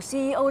要我坐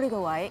CEO 呢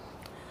個位，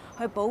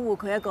去保護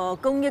佢一個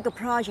公益嘅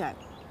project，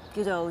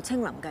 叫做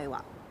清林計劃。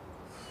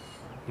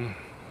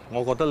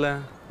我覺得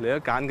咧，你而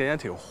家揀緊一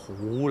條好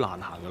難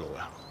行嘅路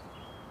啊！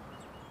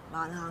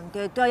難行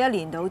嘅都係1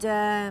年到啫。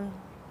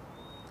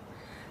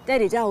爹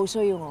哋真係好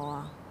需要我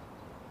啊，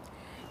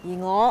而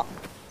我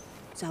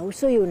就好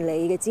需要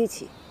你嘅支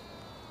持。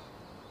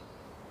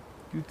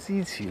要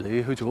支持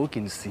你去做嗰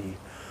件事，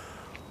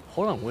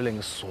可能會令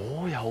所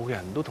有嘅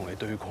人都同你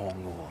對抗㗎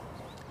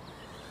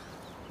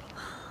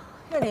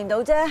喎。 1年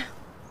到啫，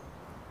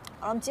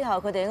我諗之後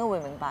佢哋應該會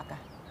明白㗎。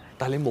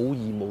但係你冇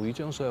義務要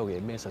將所有嘅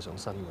嘢孭晒上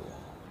身㗎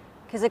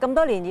喎。其實咁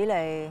多年以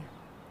嚟，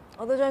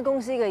我都將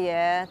公司嘅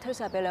嘢推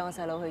晒俾2個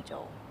細佬去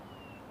做。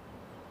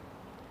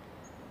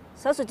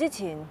手術之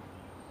前，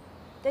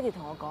爹哋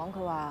同我講，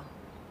佢話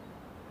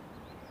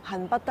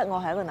恨不得我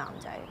係一個男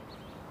仔。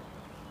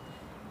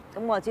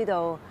咁我知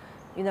道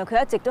原來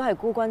佢一直都係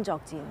孤軍作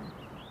戰。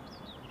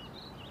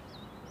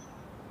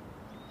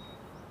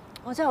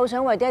我真係好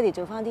想為爹哋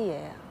做翻啲嘢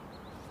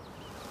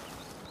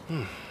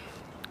啊！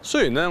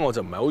雖然咧我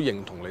就唔係好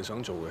認同你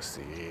想做嘅事，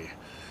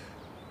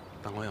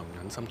但我又唔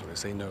忍心同你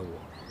say no 喎。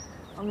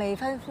我未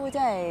婚夫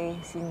真係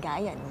善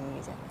解人意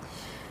嘅啫。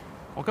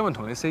我今日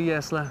同你 say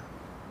yes 咧，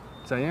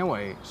就係因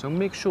為想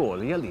make sure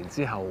你1年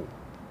之後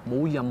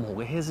冇任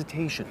何嘅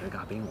hesitation 去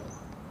嫁俾我，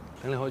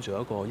等你可以做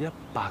一個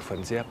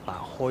100%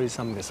開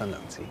心嘅新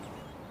娘子。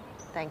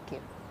Thank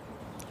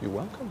you。You're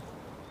welcome。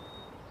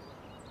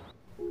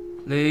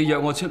你約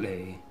我出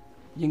嚟，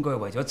應該係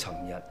為咗尋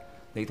日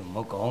你同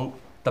我講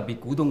特別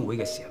股東會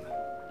嘅事係咪？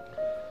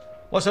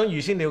我想預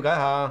先了解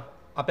下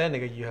阿 Ben 你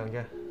嘅意向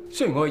啫。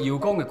雖然我係耀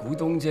江嘅股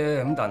東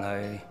啫，咁但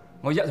係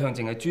我一向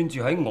淨係專注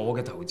喺我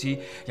嘅投資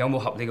有冇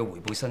合理嘅回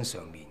報身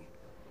上面。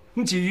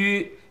咁至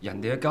於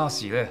人哋嘅家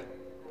事咧，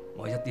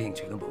我一啲興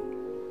趣都冇。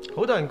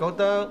好多人覺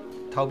得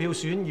投票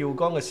選耀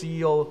江嘅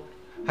CEO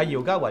係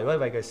姚家維威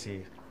惠嘅事，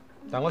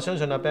但我相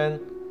信阿 Ben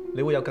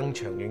你會有更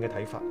長遠嘅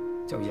睇法。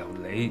就由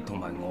你同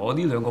埋我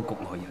呢兩個局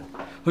外人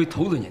去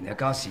討論人哋嘅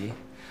家事，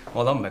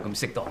我諗唔係咁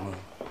適當啊。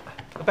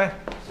阿 Ben，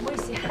唔好意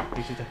思，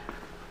李小姐，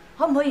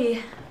可唔可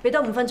以俾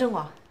多5分鐘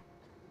我？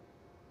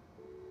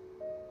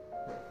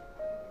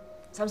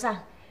沈生，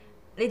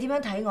你點樣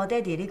睇我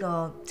爹哋呢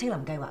個清林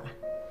計劃啊？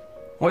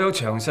我有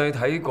詳細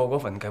睇過嗰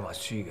份計劃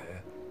書嘅，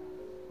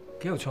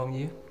幾有創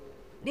意啊！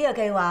呢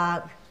個計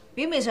劃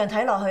表面上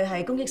睇落去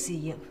係公益事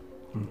業，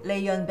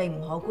利潤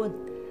並唔可觀，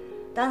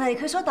但係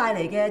佢所帶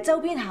嚟嘅周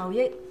邊效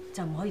益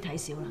就唔可以睇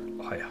少啦。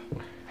係啊，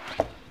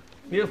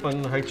呢一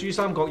份係珠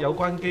三角有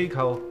關機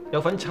構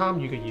有份參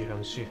與嘅意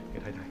向書，你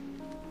睇睇。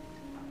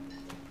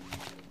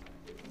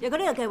如果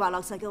呢個計劃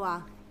落實嘅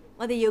話，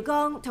我哋耀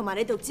江同埋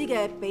你獨資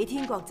嘅比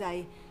天國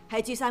際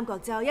喺珠三角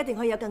洲一定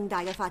可以有更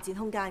大嘅發展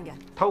空間嘅。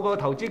透過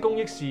投資公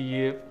益事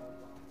業，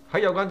喺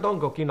有關當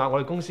局建立我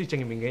哋公司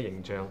正面嘅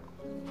形象，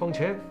況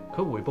且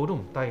佢回報都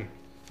唔低。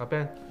阿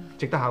Ben，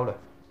 值得考慮。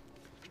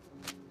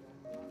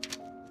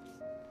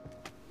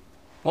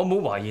我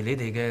冇懷疑你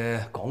哋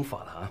嘅講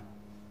法嚇，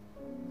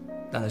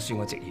但係恕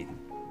我直言，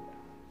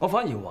我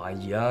反而懷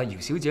疑阿姚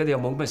小姐你有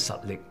冇咩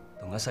實力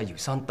同阿細姚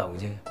生鬥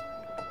啫。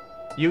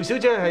姚小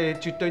姐係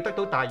絕對得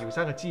到大姚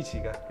生嘅支持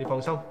嘅，你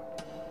放心。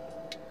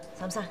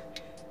沈生，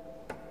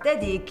爹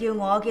哋叫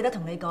我記得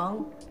同你講，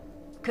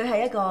佢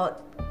係一個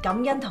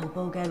感恩圖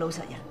報嘅老實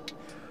人。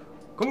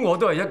咁我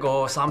都係一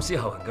個三思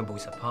後行嘅務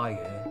實派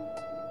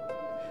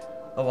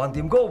嘅。橫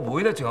掂嗰個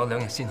會咧，仲有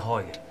2日先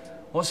開嘅，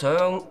我想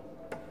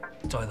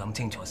再諗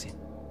清楚先。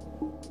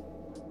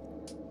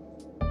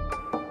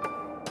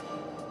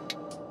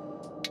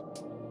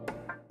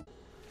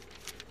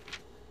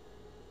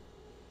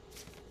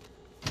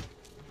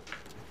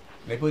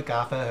你杯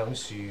咖啡響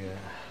樹啊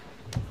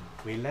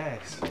 ，relax，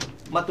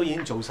 乜都已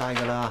經做晒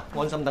㗎啦，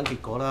安心等結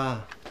果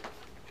啦。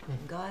唔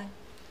該。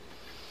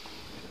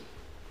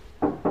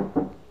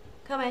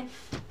Come in。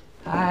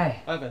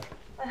Hi。Ivan。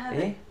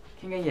咦？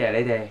傾緊嘢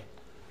你哋？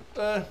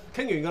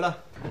傾完㗎啦。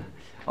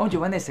我諗住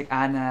揾你食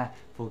晏啊！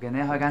附近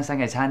咧開間新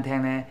嘅餐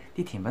廳咧，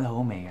啲甜品好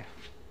好味嘅。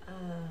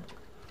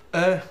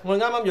我哋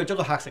啱啱約咗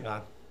個客食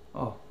晏。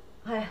哦。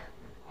係啊。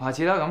下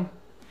次啦咁。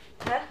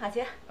係啊，下次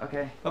啊。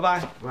OK。拜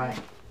拜。拜。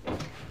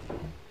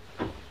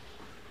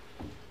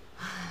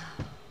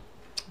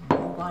唔好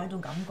講呢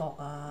種感覺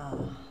啊！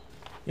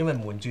因為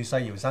瞞住細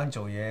姚生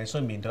做嘢，所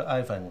以面對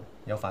Ivan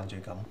有犯罪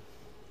感。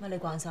乜你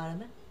慣晒啦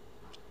咩？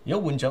如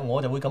果換着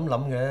我就會咁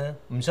諗嘅，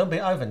唔想俾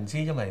Ivan 知，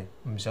因為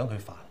唔想佢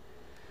煩。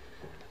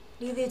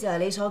呢啲就係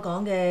你所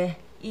講嘅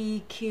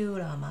EQ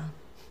啦，係嘛？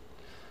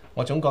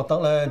我總覺得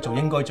咧，做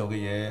應該做嘅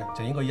嘢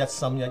就應該一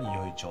心一意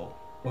去做。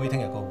好似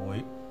聽日個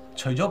會，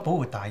除咗保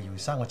護大姚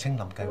生個清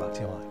林計劃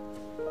之外，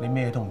你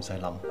咩都唔使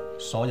諗，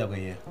所有嘅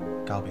嘢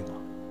交俾我。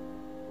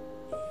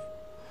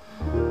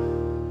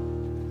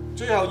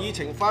最後議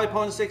程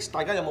 5.6，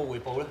 大家有冇彙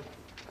報咧？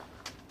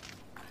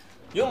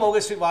如果冇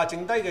嘅説話，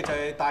剩低嘅就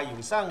係大姚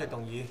生嘅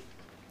動議。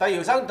大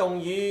姚生動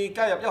議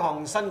加入一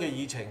項新嘅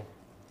議程，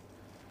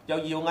由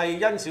姚藝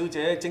欣小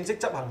姐正式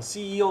執行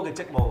CEO 嘅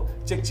職務，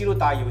直至到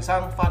大姚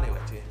生翻嚟為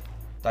止。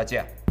大姐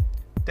啊，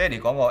爹哋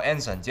講過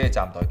Anson 只係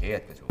暫代幾日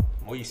嘅啫。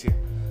唔好意思，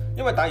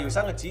因為大姚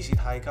生嘅指示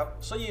太急，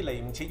所以嚟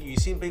唔切預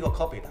先俾個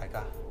copy 大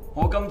家。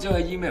我今朝喺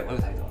email 嗰度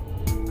睇到，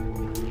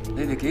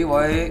你哋幾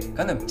位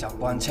梗係唔習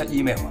慣 check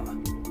email 啊？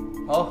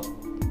好，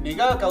而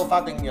家夠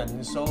法定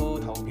人數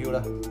投票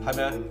啦，係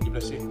咪啊，葉律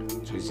師？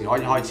隨時可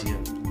以開始啦。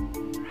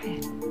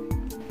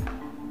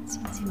知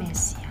唔知咩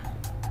事啊？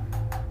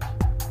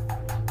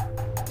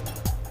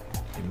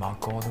連阿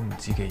哥都唔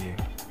知嘅嘢，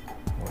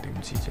我點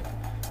知啫？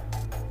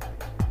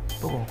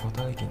不過我覺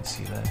得呢件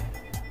事咧，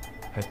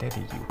係爹哋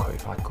要佢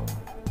發功。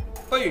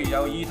不如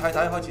由二太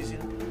太開始先。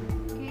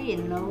既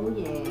然老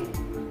爺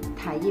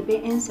提議俾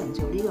Anson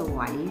做呢個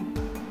位，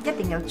一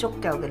定有足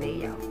夠嘅理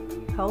由。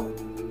好，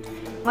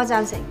我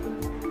贊成。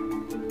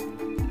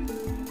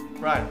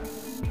Ryan。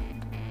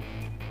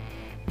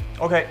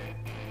OK，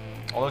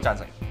 我都贊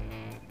成。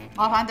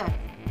我反對。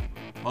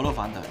我都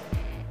反對。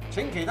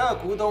請其他嘅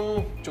股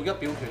東逐一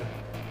表決。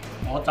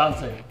我贊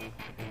成。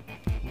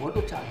我都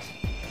贊成。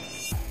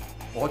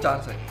我贊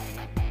成。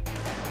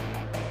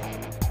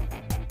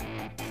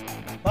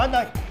反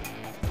對。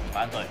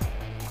反對。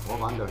我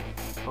反對。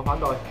我反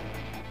對。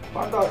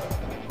反對。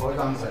我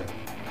贊成。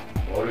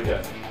我都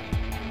贊成。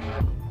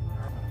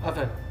阿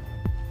肥，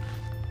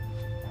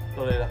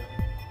到你啦。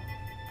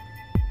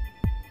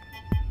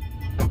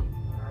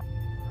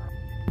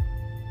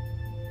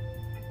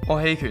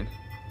我棄權。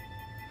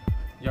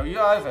由於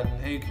Ivan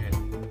棄權，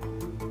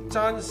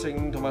贊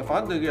成同埋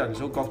反對嘅人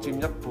數各佔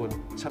一半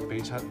，7比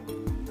7。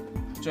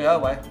最後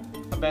一位，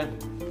阿 Ben，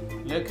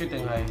 你嘅決定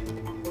係？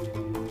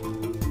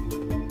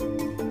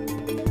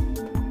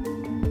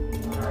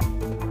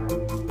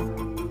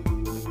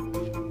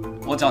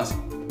我贊成。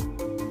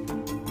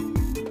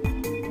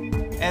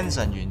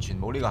Anson 完全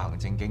冇呢個行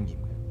政經驗嘅。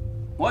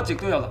我一直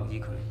都有留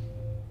意佢，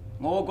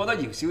我覺得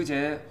姚小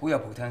姐好有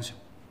potential。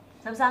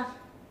沈生，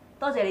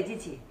多謝你支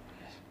持，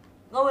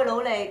我會努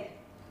力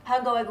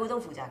向各位股東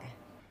負責嘅。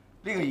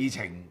呢個議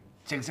程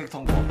正式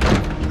通過。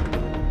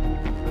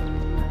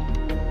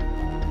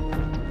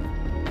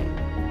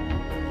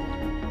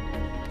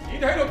你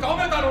哋喺度搞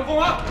咩大龍鳳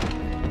啊？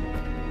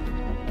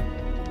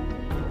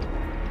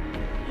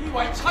以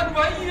為趁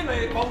位依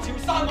嚟狂潮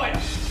山位啊？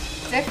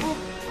姐夫，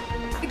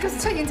你及時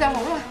出現就好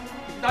啦。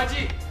吳大志，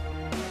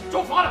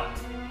捉反啦！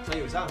細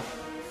姚生，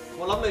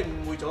我諗你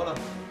誤會咗啦。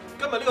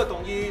今日呢個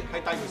動議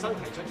係大姚生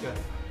提出嘅，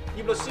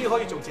葉律師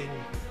可以做證人。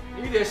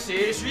你哋係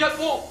蛇鼠一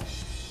窩，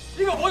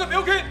呢個我就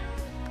表決，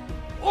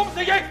我唔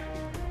承認。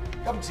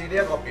今次呢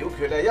一個表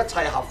決咧，一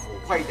切合乎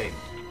規定，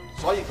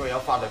所以具有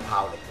法律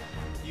效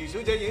力。姚小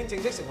姐已經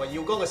正式成為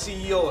耀光嘅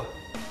CEO 啊！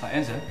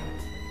係 Anson，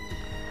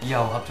 以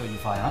後合作愉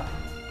快啊！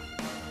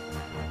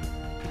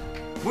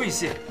唔好意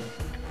思，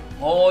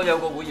我有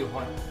個會要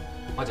開，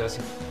我走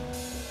先。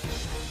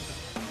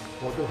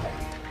我都係。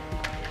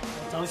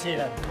走先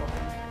啦。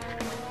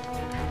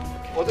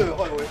我都要開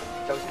會，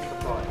走先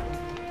咁多位。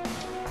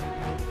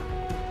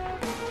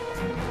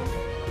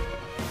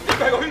呢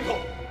個係個圈套。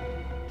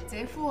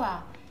姐夫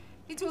啊，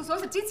你做手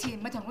術之前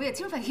唔係同我哋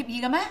簽份協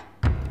議嘅咩？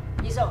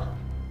二叔，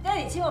爹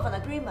哋簽嗰份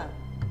agreement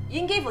已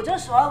經幾乎將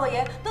所有嘅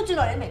嘢都轉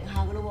落你名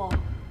下噶咯喎。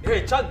你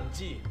係真唔知，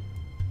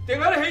定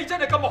係你氣真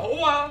係咁好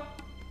啊？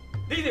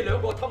你哋兩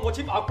個氹我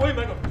簽agreement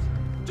嘅同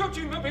時，將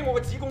轉名俾我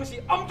嘅子公司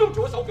暗中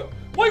做咗手腳，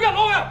我而家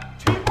攞嘅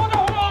全部都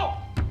好攞。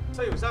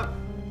西姚生，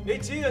你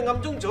指嘅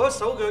暗中做咗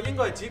手腳，應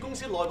該係指公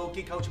司內部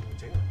結構重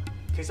整。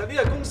其實呢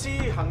係公司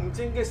行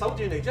政嘅手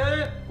段嚟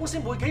啫，公司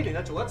每幾年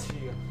就做一次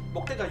嘅，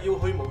目的係要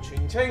去蕪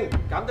存菁，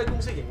減低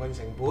公司營運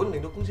成本，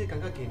令到公司更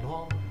加健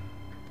康。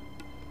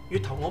月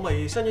頭我咪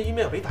send 咗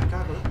email 俾大家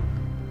嘅咯，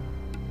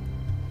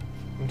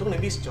唔通你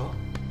miss 咗？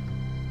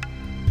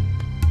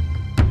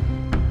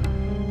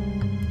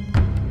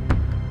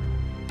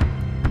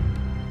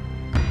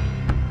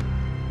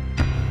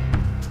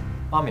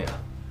媽咪啊，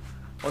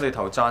我哋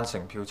投贊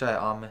成票真係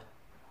啱咩？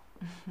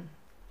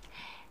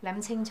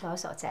諗清楚，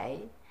傻仔。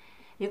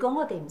如果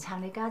我哋唔撐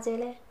你家姐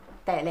咧，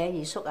第日你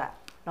二叔啊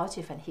攞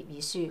住份協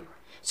議書，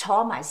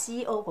坐埋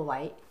CEO 個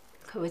位，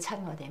佢會親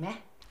我哋咩？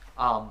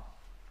啱。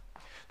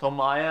同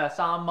埋啊，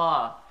三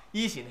媽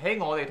以前喺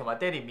我哋同埋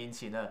爹哋面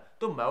前啊，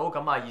都唔係好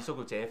敢嗌二叔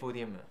做姐夫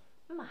添啊。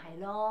咁咪係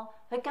咯，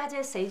佢家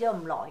姐死咗咁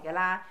耐㗎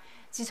啦。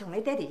自從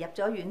你爹哋入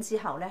咗院之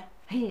後咧，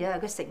哎呀，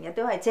佢成日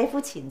都係姐夫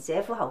前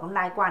姐夫後咁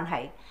拉關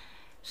係。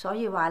所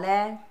以話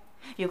咧，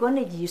如果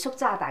你二叔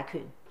揸大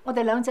權，我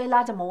哋兩仔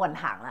啦就冇運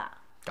行啦。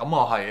咁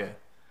啊係啊，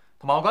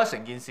同埋我覺得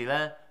成件事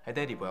咧喺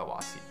爹哋背後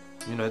話事。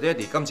原來爹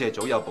哋今次係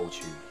早有部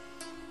署。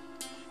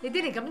你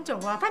爹哋咁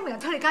做啊，分明係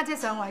推你家姐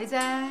上位啫。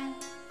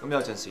咁有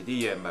陣時啲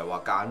嘢唔係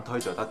話夾硬推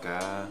就得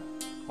嘅，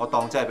我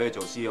當真係俾佢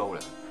做 CEO 啦。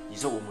二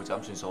叔會唔會就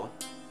咁算數啊？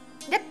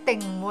一定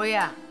唔會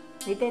啊！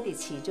你爹哋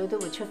遲早都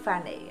會出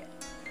翻嚟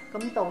嘅，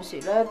咁到時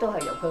咧都係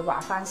由佢話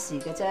翻事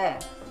嘅啫。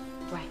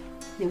喂，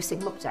你要醒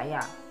目仔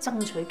啊，爭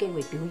取機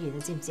會表現，你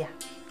知唔知啊？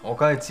我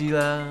梗係知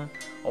啦，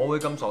我會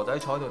咁傻仔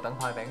坐喺度等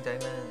派餅仔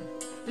咩？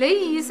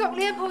你二叔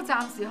呢一鋪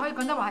暫時可以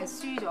講得話係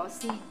輸咗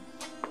先，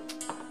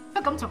不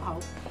咁仲好。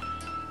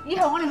以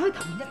後我哋可以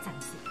同一陣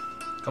線。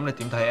咁你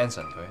點睇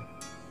Anson 佢？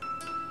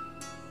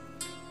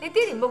你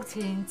爹哋目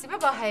前只不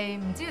過係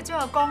唔知道將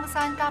個江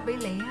山交俾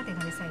你啊，定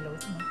係你細佬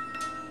啫嘛？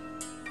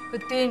佢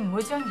斷唔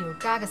會將姚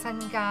家嘅身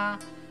家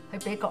去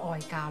俾個外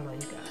嫁女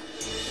㗎，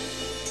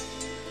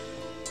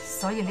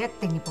所以你一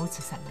定要保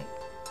持實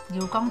力。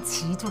姚江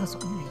始終都屬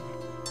於你。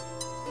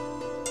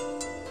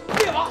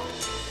咩話？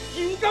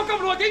研究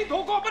咁耐竟同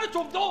我乜都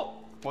做唔到？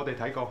我哋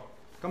睇過，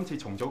今次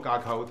重組架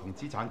構同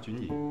資產轉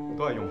移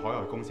都係用海外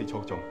公司操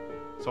縱，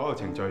所有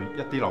程序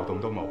一啲漏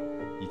洞都冇，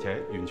而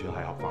且完全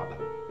係合法啊！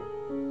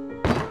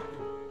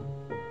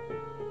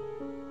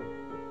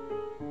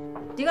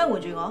點解瞞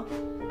住我？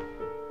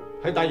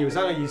係大姚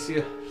生嘅意思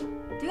啊！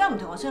點解唔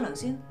同我商量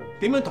先？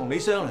點樣同你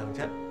商量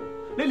啫？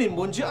你連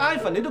瞞住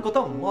Ivan 你都覺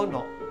得唔安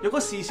樂，若果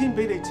事先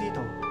俾你知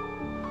道，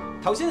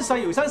頭先細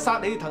姚生殺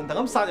你騰騰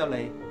咁殺入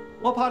嚟，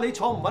我怕你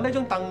坐唔穩喺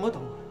張凳嗰度。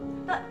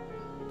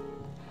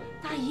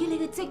但係以你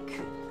嘅職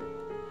權，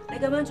你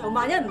咁樣做，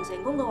萬一唔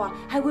成功嘅話，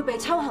係會被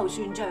秋後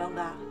算賬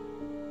㗎。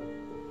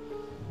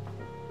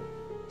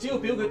只要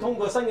表決通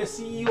過新嘅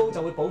CEO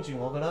就會保住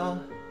我㗎啦。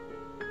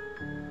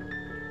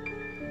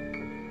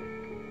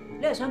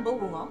你係想保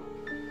護我？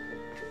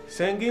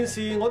成件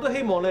事我都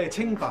希望你係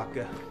清白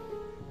嘅。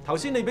頭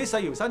先你俾細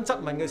姚生質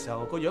問嘅時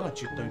候，個樣係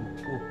絕對無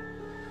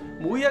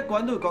辜，每一個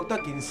人都會覺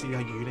得件事係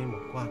與你無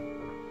關。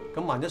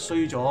咁萬一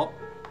衰咗，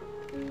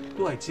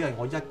都係只係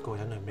我一個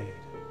人去孭嘅啫。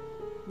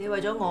你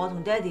為咗我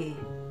同爹哋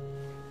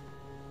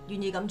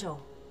願意咁做？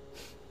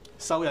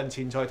收人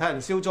錢財睇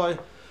人消災，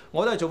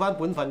我都係做翻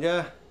本分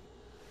啫。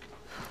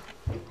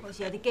好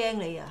似有啲驚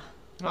你啊！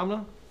啱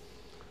啦，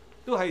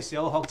都係時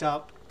候學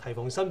習提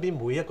防身邊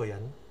每一個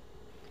人。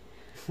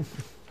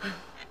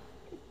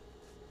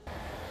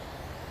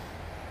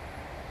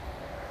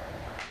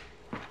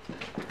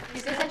姚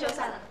小姐早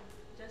晨。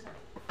早晨。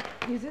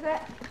姚小姐。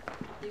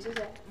姚小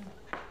姐。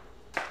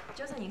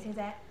早晨，姚小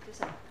姐。早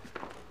晨。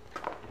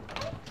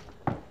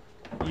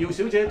姚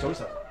小姐早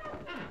晨。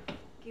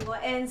叫我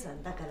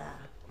Anson 得㗎啦。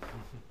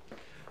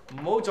唔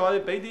好再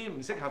俾啲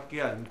唔適合嘅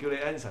人叫你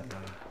Anson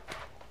啦。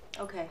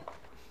OK。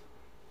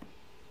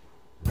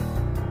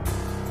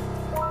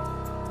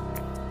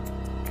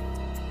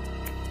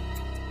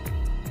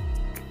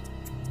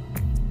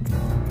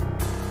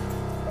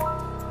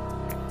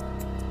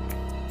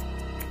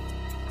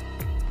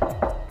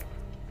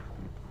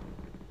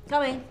嘉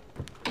明，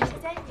姚小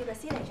姐，要律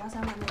師嚟咗，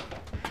想問你。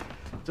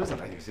早晨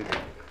啊，姚小姐，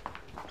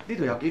呢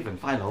度有幾份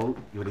file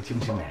要你簽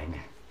名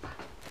嘅。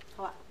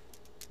好啊。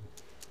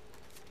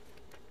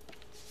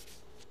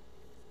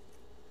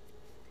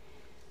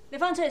你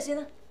翻出去先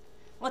啦，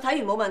我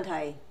睇完冇問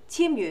題，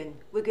簽完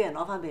會叫人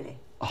攞翻俾你。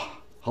哦，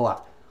好啊，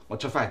我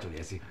出翻去做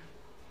嘢先。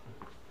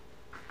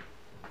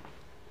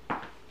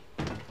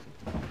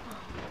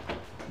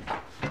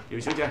姚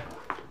小姐，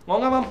我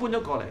啱啱搬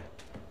咗過嚟，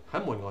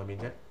喺門外面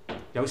啫，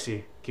有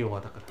事叫我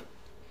得㗎啦。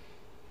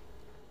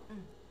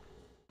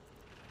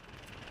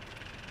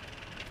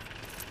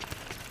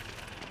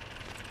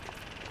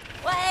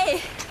喂，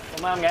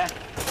咁啱嘅。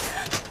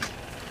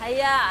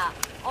係啊，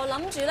我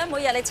諗住咧，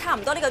每日你差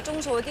唔多呢個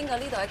鐘數會經過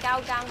呢度嘅交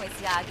更，咪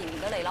試下見唔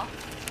到你咯。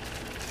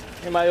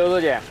你買咗好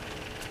多嘢。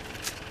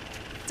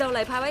就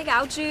嚟派位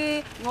攪珠，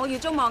我預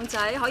祝望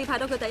仔可以派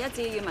到佢第一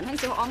志願文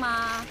興小學啊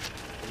嘛。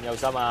咁有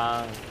心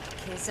啊！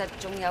其實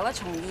仲有一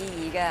重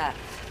意義嘅，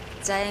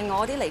就係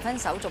我啲離婚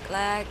手續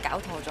咧搞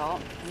錯咗，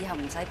以後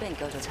唔使俾人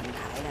叫做陳太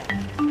啦。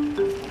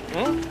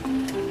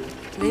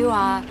你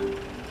話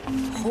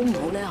好唔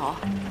好咧？嗬？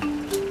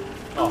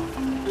哦，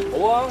好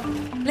啊！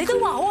你都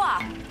話好啊？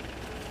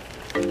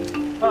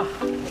啊，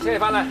我車你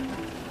翻嚟。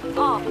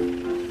哦。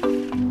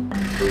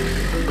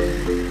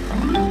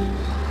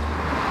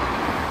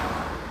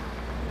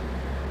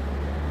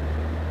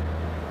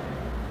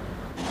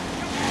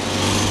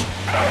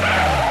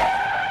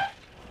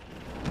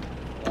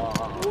哇！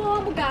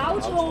冇搞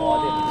錯啊！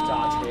啲人揸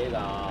車㗎。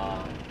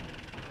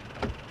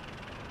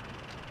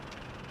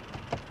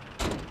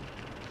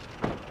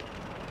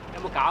有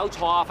冇搞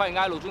錯啊？忽然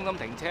間喺路中心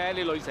停車，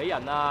你累死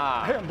人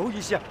啊！唔好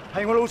意思啊，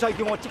係我老細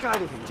叫我即刻喺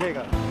度停車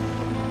㗎。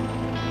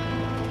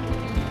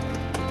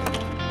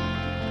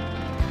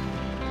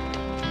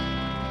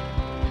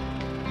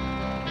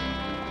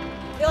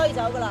你可以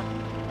走㗎啦。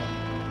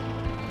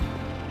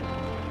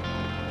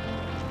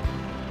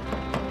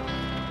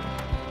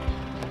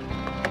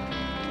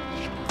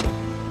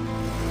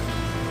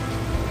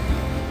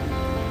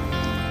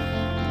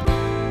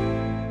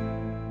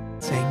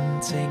靜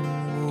靜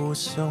護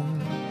送，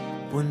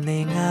伴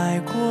你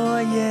捱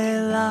過夜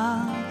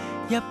冷，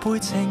一杯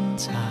清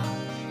茶，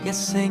一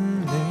聲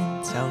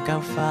戀就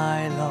夠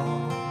快樂。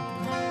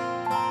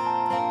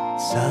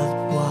實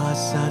話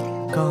實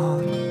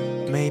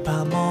幹，未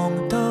怕望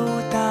到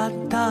達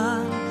旦，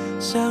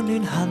相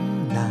戀很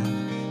難，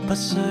不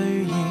需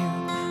要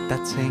得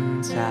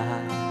稱讚。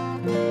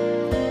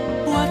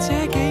或者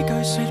幾句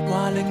説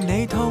話令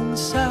你痛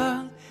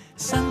傷，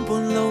新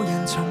伴路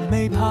人從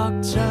未拍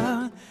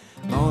掌。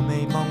我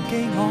未忘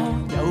記我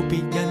有別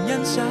人欣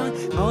賞，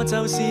我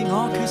就是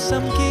我，決心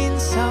堅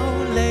守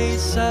理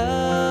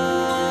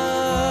想。